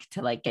this week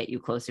to like get you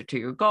closer to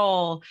your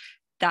goal?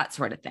 That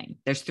sort of thing.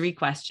 There's 3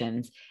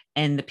 questions,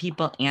 and the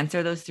people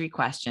answer those 3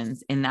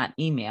 questions in that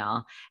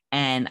email.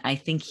 And I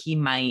think he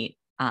might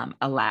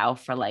allow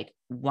for like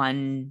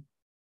 1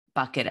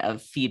 bucket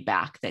of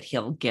feedback that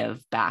he'll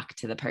give back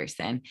to the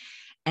person.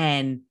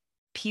 And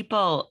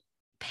people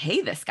pay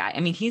this guy. I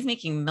mean, he's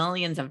making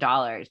millions of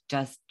dollars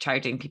just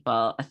charging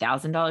people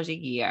 $1,000 a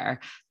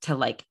year to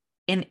like,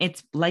 and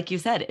it's like you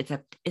said,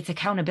 it's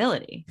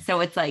accountability.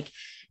 So it's like,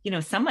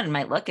 someone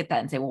might look at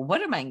that and say, well,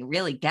 what am I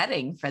really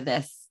getting for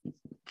this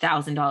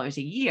 $1,000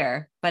 a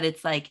year? But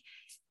it's like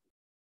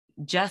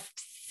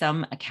just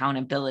some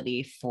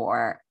accountability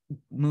for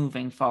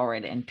moving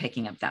forward and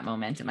picking up that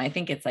momentum. I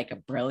think it's like a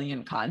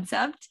brilliant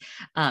concept.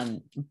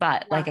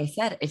 But like I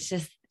said, it's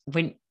just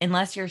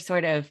unless you're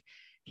sort of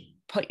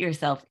put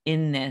yourself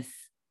in this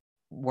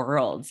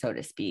world, so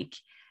to speak,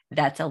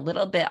 that's a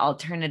little bit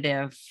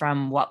alternative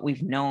from what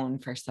we've known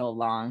for so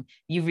long,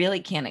 you really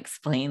can't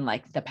explain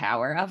like the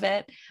power of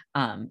it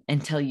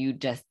until you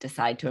just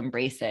decide to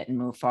embrace it and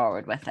move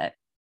forward with it.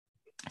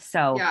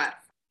 So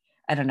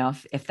I don't know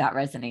if that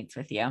resonates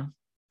with you.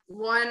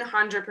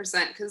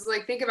 100%. Because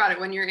like, think about it,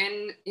 when you're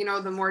in,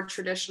 the more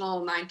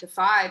traditional 9 to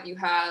 5, you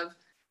have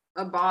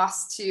a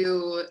boss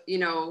to,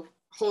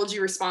 hold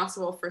you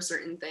responsible for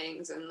certain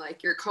things, and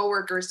like your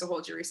coworkers to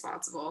hold you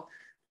responsible.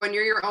 When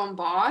you're your own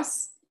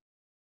boss,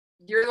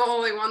 you're the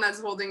only one that's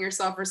holding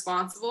yourself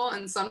responsible.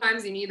 And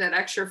sometimes you need that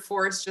extra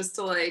force just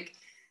to like,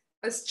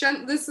 this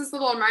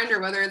little reminder,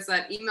 whether it's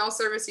that email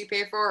service you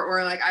pay for,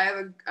 or like I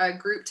have a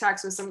group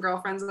text with some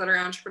girlfriends that are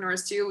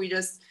entrepreneurs too. We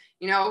just,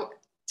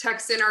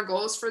 text in our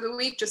goals for the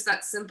week. Just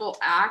that simple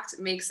act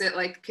makes it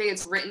like, okay,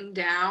 it's written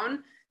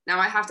down. Now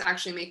I have to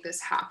actually make this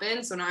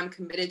happen. So now I'm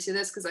committed to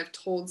this because I've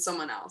told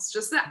someone else.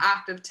 Just the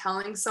act of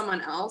telling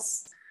someone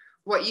else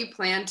what you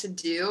plan to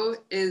do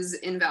is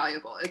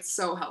invaluable. It's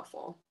so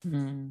helpful.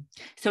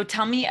 So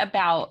tell me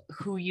about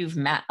who you've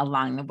met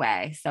along the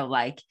way. So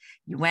like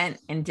you went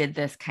and did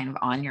this kind of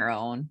on your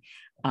own.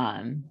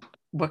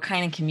 What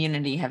kind of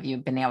community have you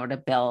been able to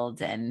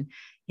build? And,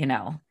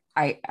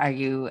 are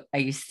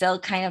you still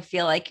kind of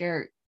feel like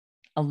you're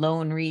a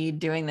lone reed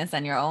doing this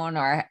on your own,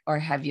 or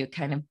have you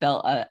kind of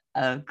built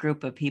a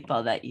group of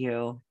people that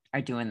you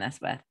are doing this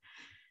with?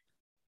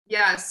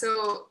 Yeah,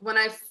 so when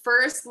I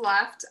first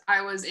left,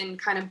 I was in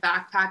kind of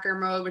backpacker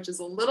mode, which is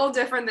a little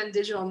different than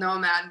digital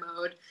nomad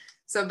mode.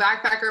 So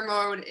backpacker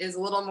mode is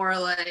a little more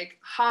like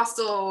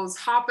hostels,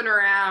 hopping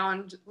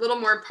around, a little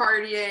more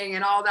partying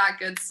and all that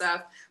good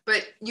stuff.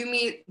 But you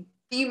meet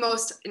the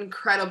most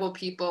incredible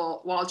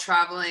people while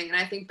traveling. And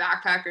I think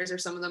backpackers are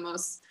some of the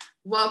most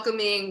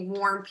welcoming,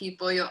 warm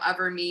people you'll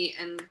ever meet.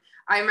 And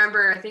I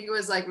remember, I think it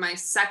was like my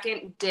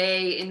second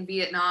day in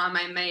Vietnam,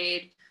 I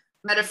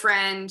met a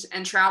friend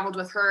and traveled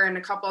with her and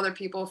a couple other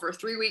people for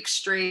 3 weeks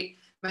straight,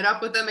 met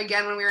up with them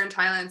again when we were in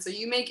Thailand. So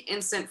you make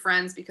instant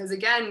friends because,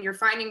 again, you're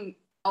finding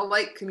a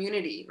like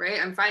community,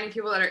 right? I'm finding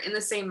people that are in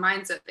the same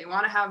mindset. They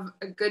want to have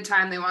a good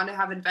time. They want to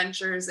have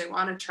adventures. They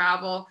want to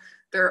travel.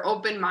 They're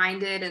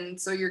open-minded. And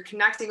so you're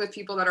connecting with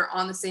people that are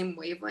on the same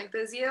wavelength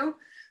as you.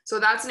 So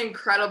that's an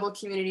incredible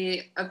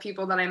community of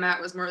people that I met,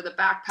 was more of the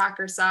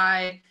backpacker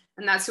side.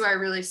 And that's who I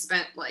really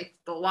spent like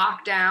the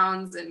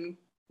lockdowns and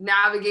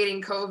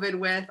navigating COVID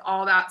with,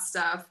 all that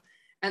stuff.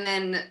 And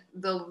then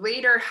the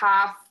later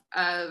half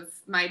of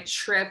my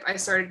trip, I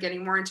started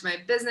getting more into my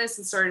business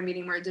and started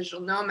meeting more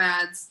digital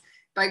nomads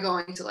by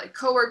going to like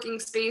co-working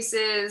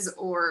spaces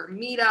or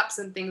meetups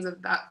and things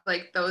of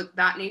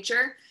that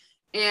nature.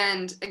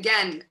 And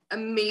again,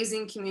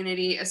 amazing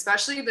community,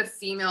 especially the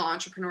female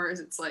entrepreneurs.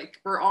 It's like,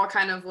 we're all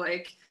kind of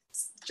like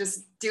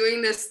just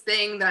doing this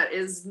thing that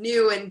is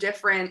new and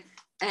different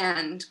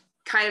and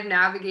kind of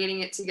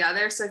navigating it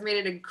together. So I've made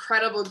an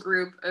incredible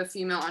group of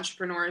female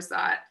entrepreneurs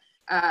that,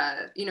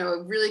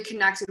 really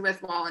connected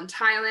with while in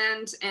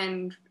Thailand,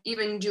 and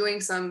even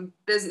doing some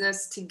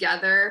business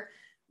together,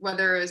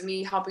 whether it was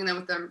me helping them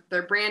with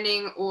their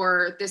branding,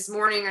 or this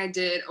morning I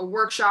did a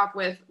workshop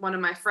with one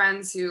of my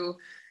friends who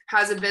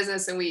has a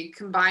business, and we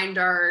combined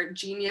our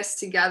genius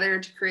together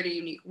to create a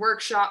unique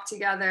workshop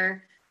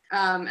together.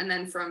 And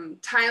then from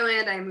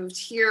Thailand, I moved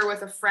here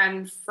with a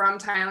friend from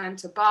Thailand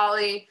to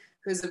Bali,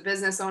 who's a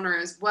business owner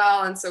as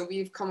well. And so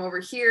we've come over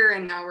here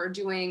and now we're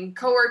doing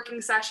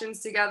co-working sessions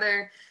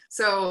together.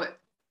 So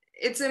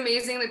it's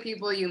amazing the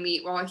people you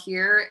meet while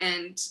here,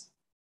 and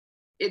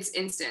it's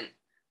instant.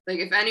 Like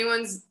if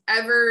anyone's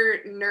ever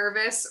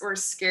nervous or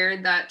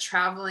scared that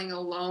traveling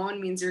alone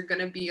means you're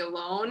going to be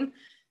alone,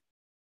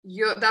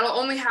 that'll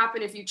only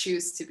happen if you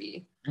choose to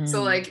be.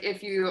 So like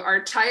if you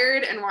are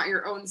tired and want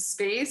your own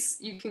space,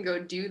 you can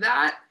go do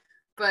that.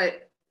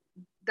 But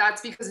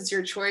that's because it's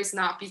your choice,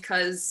 not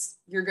because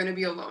you're going to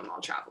be alone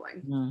while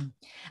traveling.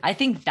 I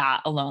think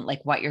that alone,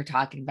 like what you're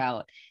talking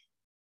about,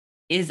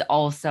 is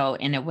also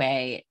in a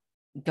way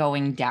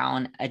going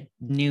down a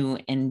new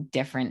and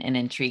different and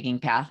intriguing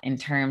path in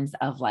terms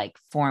of like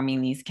forming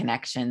these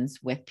connections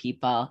with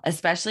people,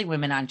 especially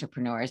women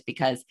entrepreneurs,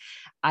 because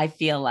I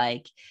feel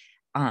like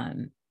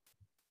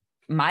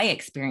my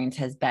experience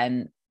has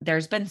been,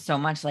 there's been so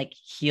much like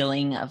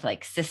healing of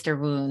like sister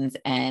wounds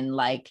and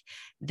like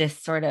this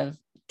sort of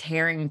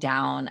tearing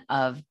down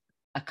of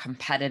a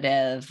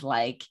competitive,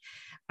 like,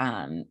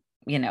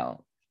 you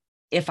know,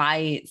 if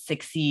I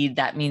succeed,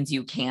 that means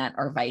you can't,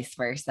 or vice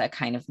versa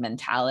kind of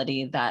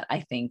mentality that I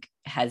think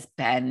has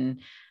been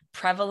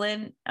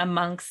prevalent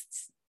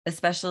amongst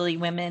especially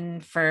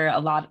women for a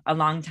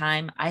long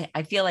time.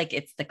 I feel like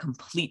it's the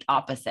complete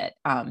opposite.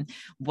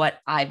 What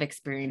I've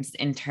experienced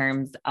in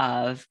terms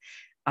of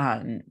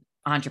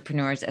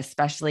entrepreneurs,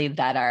 especially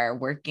that are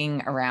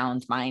working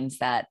around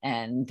mindset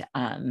and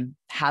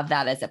have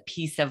that as a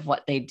piece of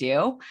what they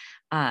do.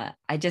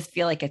 I just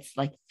feel like it's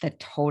like the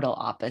total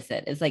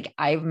opposite. It's like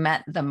I've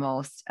met the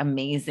most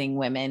amazing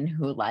women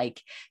who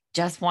like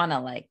just want to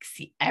like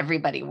see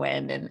everybody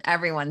win and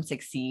everyone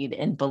succeed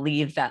and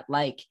believe that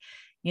like,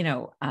 you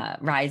know,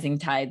 rising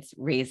tides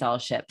raise all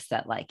ships,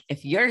 that like,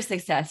 if you're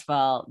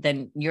successful,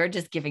 then you're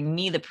just giving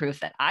me the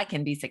proof that I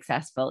can be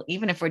successful,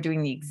 even if we're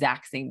doing the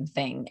exact same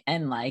thing.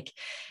 And like,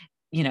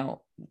 you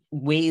know,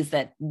 ways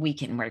that we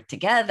can work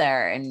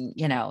together and,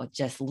 you know,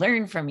 just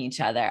learn from each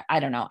other.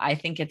 I don't know. I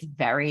think it's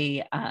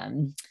very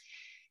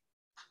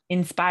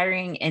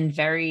inspiring and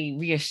very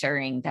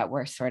reassuring that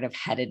we're sort of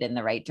headed in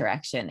the right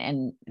direction.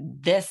 And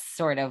this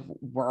sort of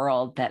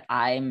world that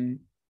I'm,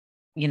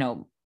 you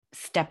know,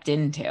 stepped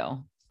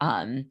into,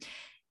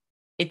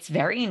 it's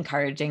very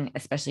encouraging,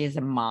 especially as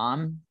a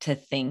mom, to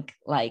think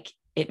like,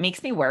 it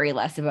makes me worry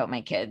less about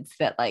my kids,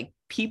 that like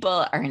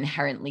people are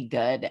inherently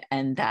good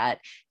and that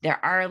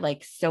there are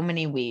like so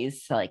many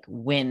ways to like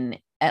win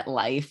at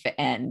life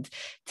and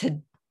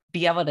to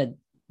be able to,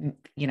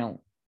 you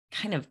know,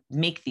 kind of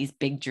make these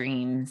big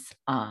dreams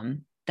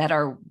that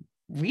are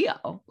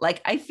real.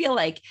 Like, I feel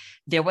like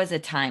there was a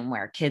time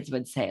where kids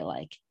would say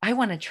like, I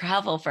want to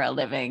travel for a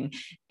living.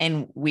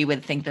 And we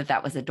would think that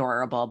that was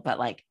adorable, but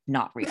like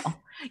not real,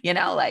 you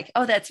know, like,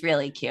 oh, that's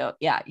really cute.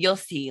 Yeah. You'll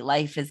see,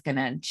 life is going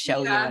to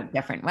show you a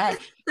different way.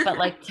 But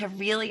like to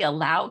really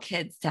allow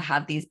kids to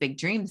have these big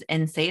dreams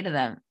and say to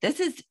them, this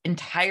is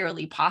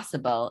entirely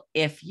possible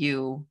if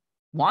you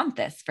want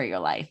this for your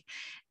life.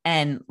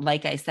 And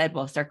like I said,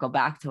 we'll circle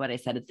back to what I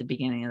said at the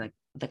beginning of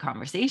the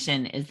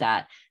conversation, is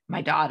that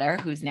my daughter,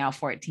 who's now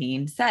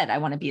 14, said, I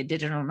want to be a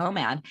digital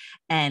nomad.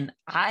 And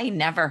I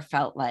never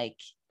felt like,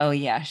 oh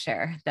yeah,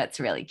 sure, that's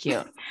really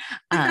cute.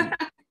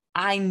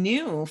 I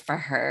knew for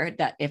her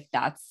that if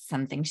that's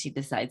something she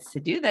decides to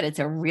do, that it's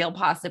a real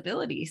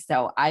possibility.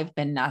 So I've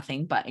been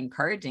nothing but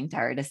encouraging to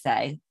her to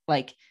say,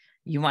 like,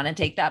 you want to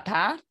take that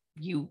path?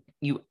 You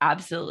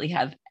absolutely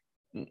have,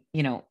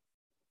 you know,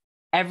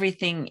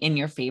 everything in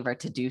your favor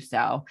to do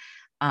so.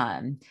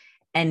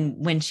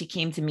 And when she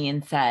came to me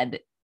and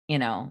said, you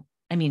know,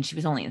 I mean, she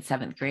was only in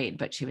 7th grade,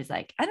 but she was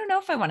like, I don't know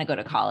if I want to go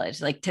to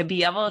college. Like, to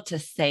be able to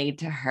say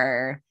to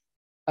her,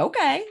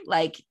 okay,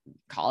 like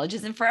college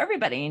isn't for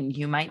everybody and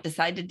you might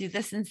decide to do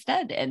this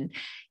instead. And,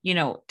 you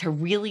know, to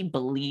really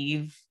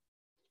believe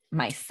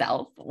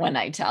myself when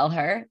I tell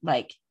her,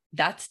 like,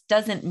 that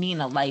doesn't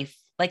mean a life.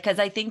 Like, cause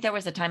I think there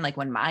was a time like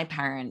when my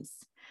parents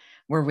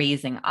were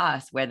raising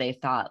us where they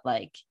thought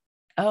like,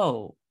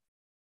 oh,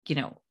 you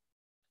know,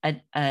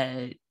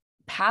 a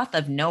path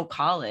of no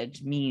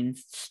college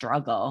means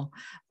struggle,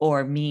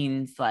 or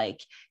means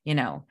like, you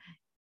know,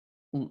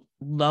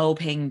 low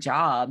paying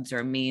jobs,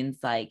 or means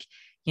like,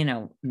 you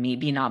know,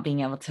 maybe not being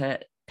able to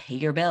pay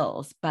your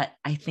bills. But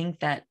I think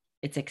that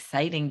it's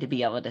exciting to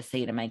be able to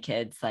say to my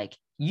kids, like,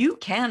 you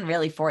can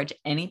really forge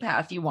any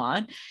path you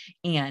want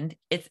and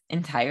it's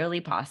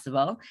entirely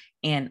possible.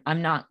 And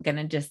I'm not going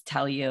to just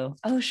tell you,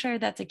 oh, sure,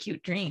 that's a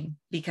cute dream,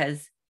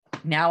 because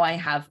now I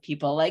have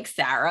people like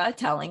Sara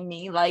telling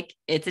me like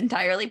it's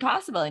entirely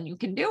possible and you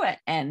can do it.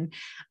 And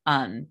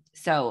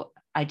so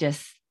I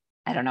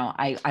don't know.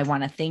 I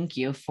want to thank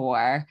you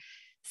for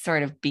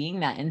sort of being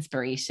that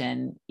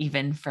inspiration,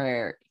 even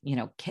for, you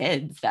know,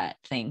 kids that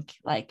think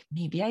like,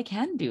 maybe I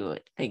can do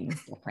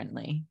things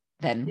differently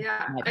than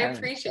my I parents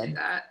appreciate did.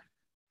 that.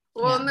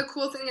 Well, and the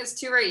cool thing is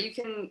too, right? You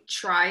can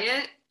try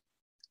it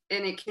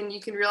and you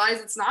can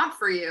realize it's not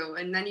for you.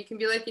 And then you can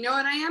be like, you know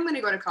what, I am going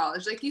to go to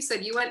college. Like you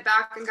said, you went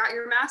back and got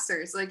your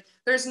master's. Like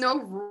there's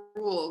no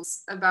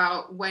rules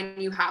about when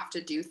you have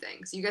to do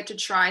things. You get to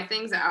try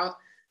things out,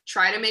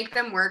 try to make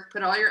them work,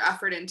 put all your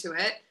effort into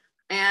it.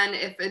 And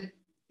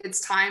it's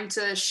time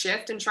to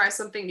shift and try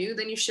something new,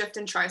 then you shift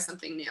and try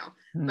something new.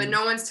 But Mm.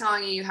 no one's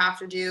telling you have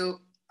to do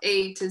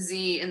A to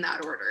Z in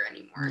that order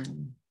anymore.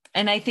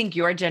 And I think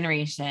your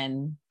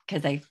generation,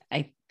 because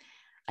I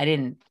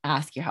didn't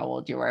ask you how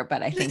old you were,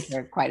 but I think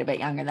you're quite a bit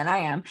younger than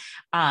I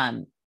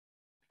am,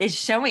 is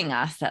showing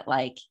us that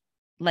like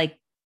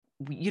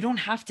you don't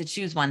have to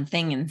choose one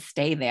thing and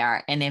stay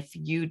there. And if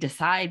you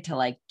decide to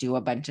like do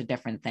a bunch of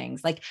different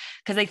things, like,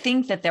 because I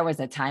think that there was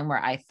a time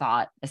where I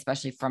thought,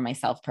 especially for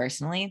myself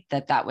personally,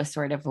 that was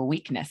sort of a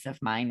weakness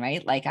of mine,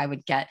 right? Like I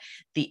would get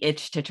the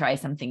itch to try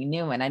something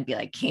new and I'd be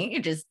like, can't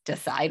you just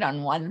decide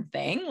on one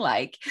thing?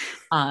 Like,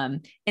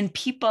 and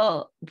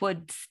people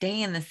would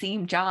stay in the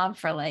same job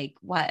for like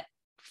what,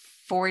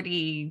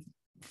 40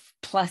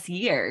 plus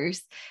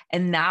years.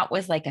 And that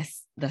was like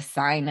the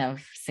sign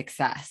of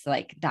success.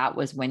 Like that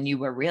was when you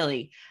were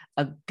really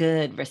a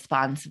good,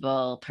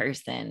 responsible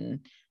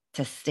person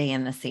to stay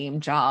in the same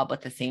job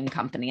with the same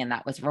company. And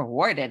that was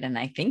rewarded. And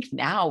I think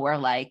now we're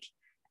like,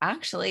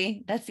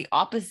 actually, that's the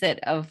opposite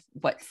of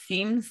what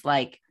seems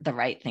like the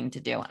right thing to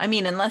do. I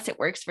mean, unless it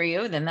works for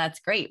you, then that's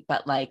great.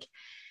 But like,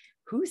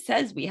 who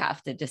says we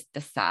have to just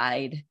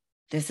decide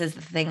this is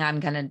the thing I'm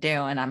going to do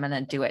and I'm going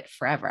to do it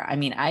forever? I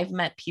mean, I've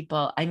met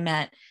people, I'm,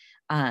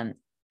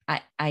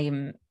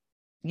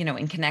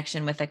 in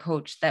connection with a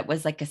coach that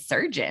was like a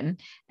surgeon,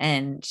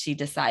 and she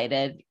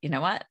decided, you know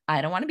what,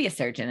 I don't want to be a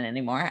surgeon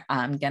anymore.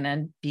 I'm going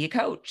to be a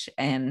coach.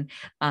 And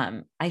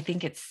I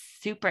think it's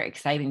super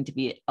exciting to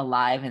be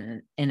alive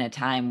in a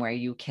time where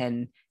you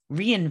can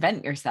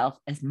reinvent yourself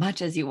as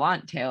much as you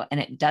want to. And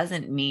it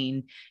doesn't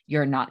mean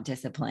you're not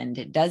disciplined.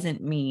 It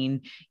doesn't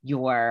mean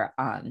you're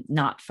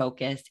not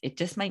focused. It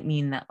just might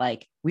mean that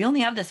like, we only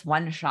have this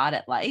one shot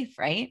at life,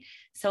 right?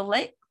 So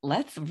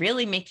let's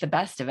really make the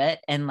best of it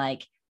and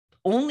like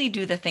only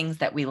do the things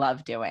that we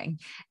love doing.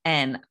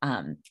 And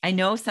I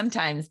know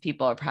sometimes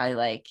people are probably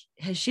like,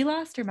 has she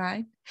lost her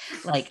mind?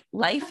 Like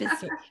life is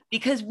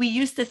because we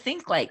used to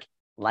think like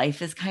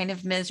life is kind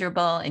of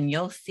miserable, and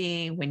you'll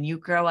see when you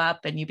grow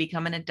up and you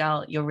become an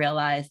adult, you'll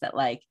realize that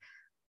like,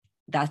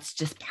 that's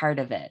just part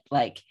of it.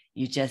 Like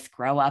you just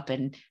grow up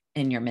and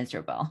you're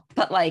miserable.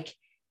 But like,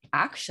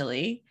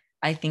 actually,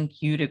 I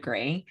think you'd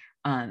agree.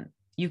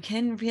 You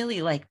can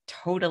really like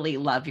totally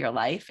love your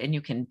life and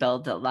you can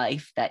build a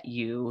life that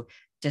you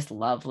just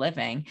love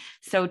living.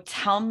 So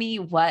tell me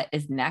what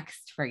is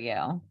next for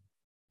you.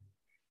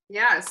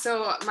 Yeah,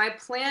 so my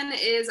plan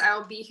is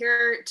I'll be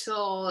here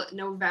till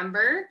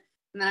November,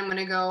 and then I'm going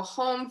to go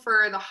home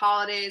for the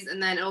holidays,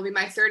 and then it'll be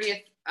my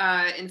 30th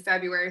in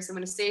February. So I'm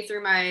going to stay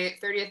through my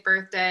 30th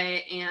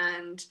birthday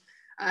and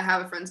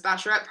have a friend's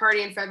bachelorette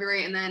party in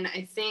February. And then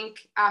I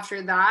think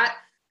after that,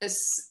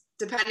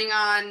 depending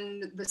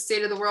on the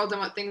state of the world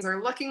and what things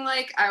are looking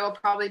like, I will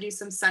probably do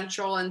some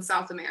Central and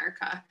South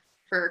America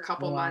for a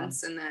couple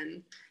months. And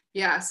then,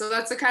 yeah, so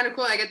that's a kind of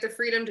cool. I get the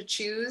freedom to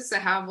choose. I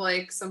have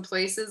like some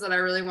places that I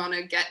really want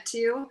to get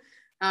to.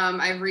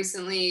 I've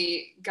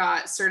recently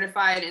got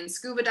certified in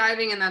scuba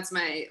diving, and that's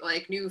my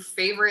like new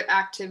favorite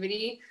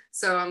activity.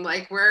 So I'm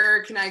like,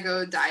 where can I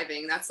go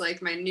diving? That's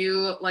like my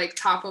new like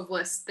top of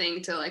list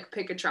thing to like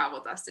pick a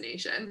travel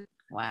destination.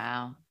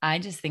 Wow. I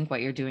just think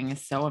what you're doing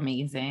is so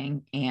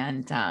amazing.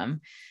 And,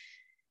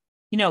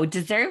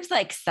 deserves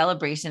like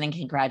celebration and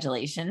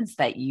congratulations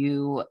that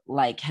you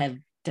like have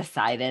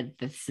decided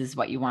this is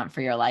what you want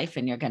for your life.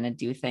 And you're going to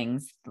do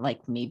things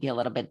like maybe a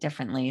little bit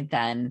differently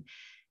than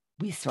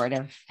we sort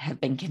of have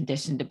been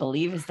conditioned to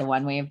believe is the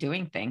one way of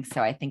doing things.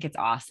 So I think it's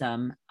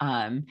awesome.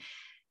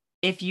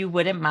 If you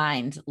wouldn't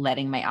mind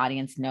letting my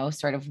audience know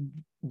sort of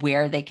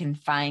where they can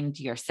find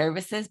your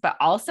services, but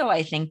also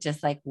I think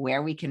just like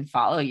where we can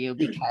follow you,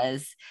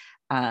 because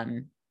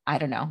I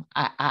don't know,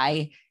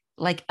 I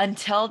like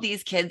until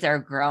these kids are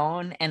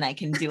grown and I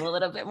can do a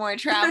little bit more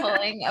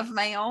traveling of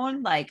my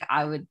own, like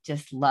I would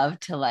just love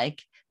to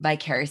like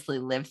vicariously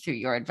live through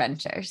your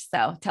adventures.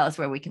 So tell us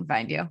where we can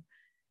find you.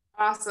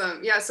 Awesome.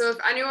 Yeah. So if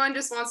anyone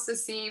just wants to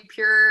see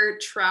pure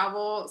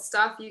travel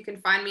stuff, you can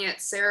find me at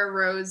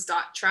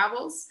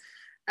sararose.travels.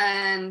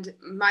 And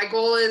my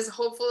goal is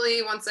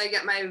hopefully once I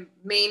get my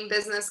main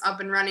business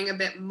up and running a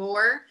bit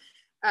more,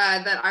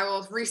 that I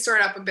will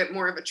restart up a bit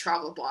more of a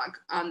travel blog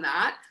on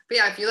that. But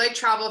yeah, if you like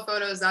travel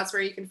photos, that's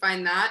where you can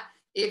find that.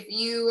 If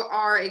you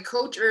are a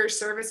coach or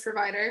service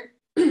provider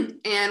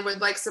and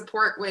would like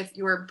support with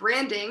your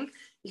branding,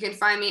 you can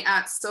find me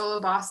at Solo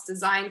Boss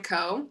Design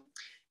Co.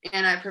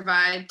 And I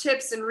provide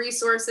tips and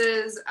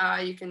resources.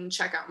 You can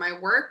check out my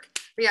work.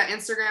 But yeah,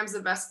 Instagram's the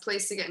best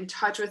place to get in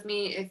touch with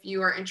me if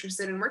you are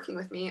interested in working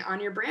with me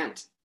on your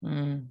brand.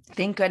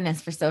 Thank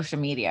goodness for social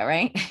media,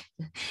 right?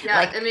 Yeah,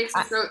 like, it makes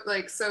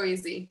it so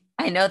easy.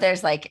 I know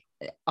there's like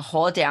a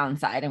whole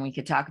downside, and we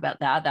could talk about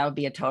that. That would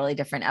be a totally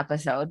different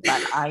episode.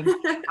 But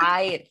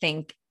I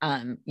think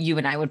you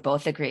and I would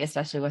both agree,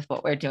 especially with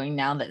what we're doing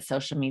now, that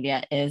social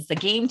media is the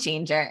game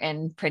changer,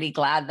 and pretty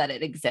glad that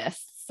it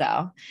exists.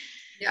 So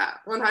Yeah,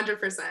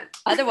 100%.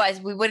 Otherwise,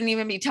 we wouldn't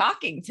even be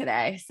talking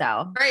today.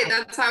 So right,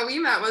 that's how we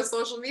met, with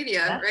social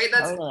media, yeah, right?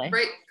 That's totally.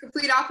 right,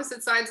 complete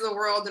opposite sides of the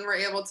world, and we're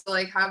able to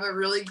like have a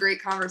really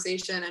great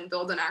conversation and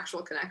build an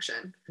actual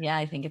connection. Yeah,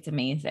 I think it's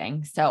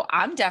amazing. So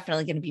I'm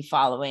definitely going to be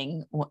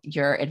following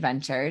your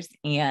adventures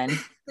and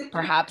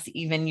perhaps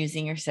even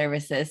using your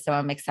services. So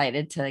I'm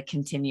excited to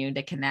continue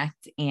to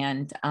connect.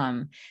 And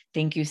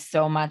thank you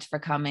so much for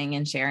coming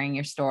and sharing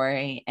your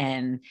story.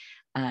 And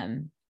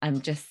I'm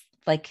just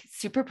like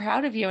super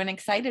proud of you and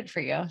excited for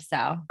you.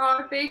 So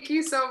oh, thank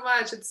you so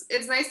much.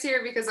 It's nice to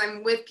hear, because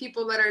I'm with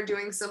people that are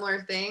doing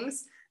similar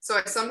things. So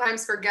I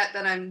sometimes forget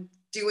that I'm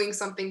doing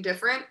something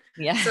different.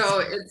 yeah.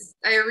 So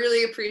I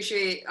really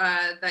appreciate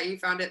that you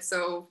found it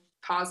so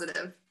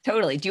positive.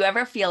 Totally. Do you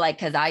ever feel like,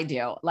 because I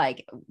do,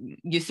 like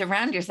you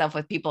surround yourself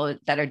with people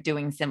that are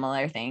doing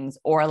similar things,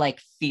 or like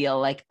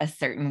feel like a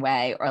certain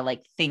way, or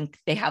like think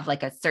they have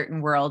like a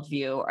certain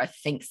worldview or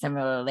think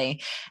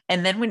similarly.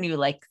 And then when you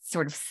like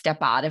sort of step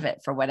out of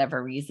it for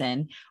whatever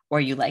reason, or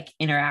you like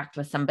interact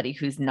with somebody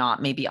who's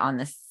not maybe on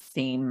the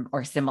same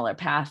or similar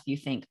path, you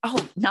think,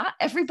 oh, not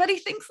everybody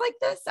thinks like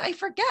this. I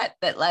forget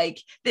that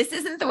like this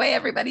isn't the way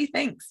everybody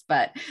thinks.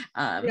 But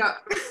yeah,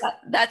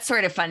 that's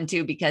sort of fun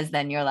too, because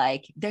then you're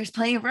like, there's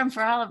plenty of room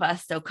for all of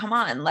us. So come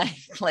on, like,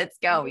 let's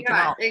go. We can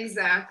all,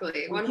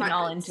 exactly. we can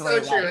all enjoy so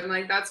true. life. And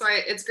like, that's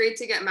why it's great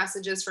to get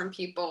messages from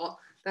people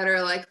that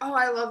are like, oh,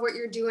 I love what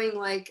you're doing.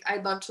 Like,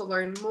 I'd love to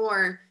learn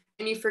more.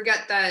 And you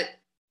forget that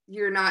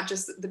you're not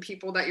just the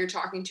people that you're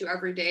talking to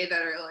every day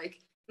that are like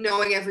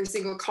knowing every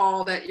single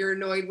call that you're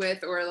annoyed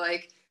with, or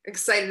like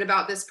excited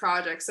about this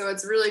project. So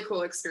it's a really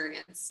cool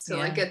experience to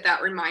like get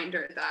that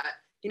reminder that,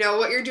 you know,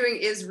 what you're doing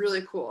is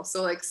really cool.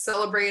 So like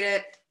celebrate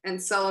it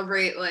and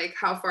celebrate like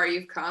how far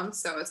you've come.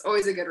 So it's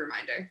always a good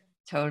reminder.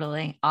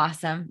 Totally.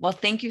 Awesome. Well,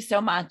 thank you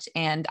so much.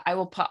 And I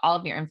will put all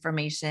of your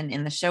information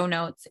in the show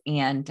notes.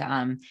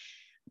 And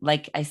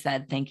like I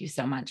said, thank you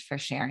so much for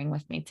sharing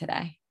with me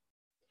today.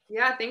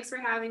 Yeah, thanks for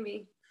having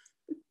me.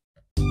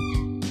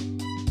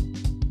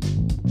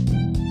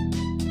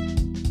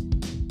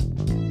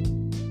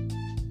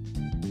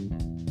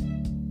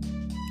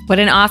 What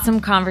an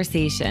awesome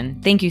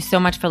conversation. Thank you so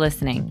much for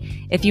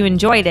listening. If you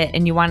enjoyed it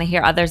and you want to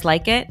hear others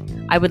like it,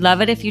 I would love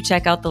it if you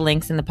check out the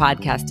links in the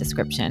podcast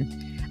description.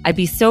 I'd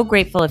be so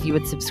grateful if you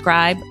would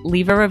subscribe,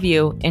 leave a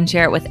review, and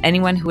share it with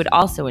anyone who would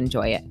also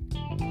enjoy it.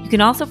 You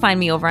can also find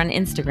me over on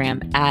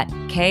Instagram at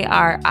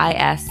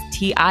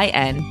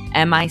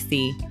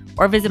KRISTINMIC,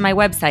 or visit my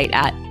website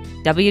at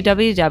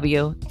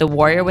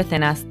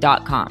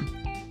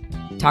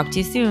www.thewarriorwithinus.com. Talk to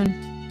you soon.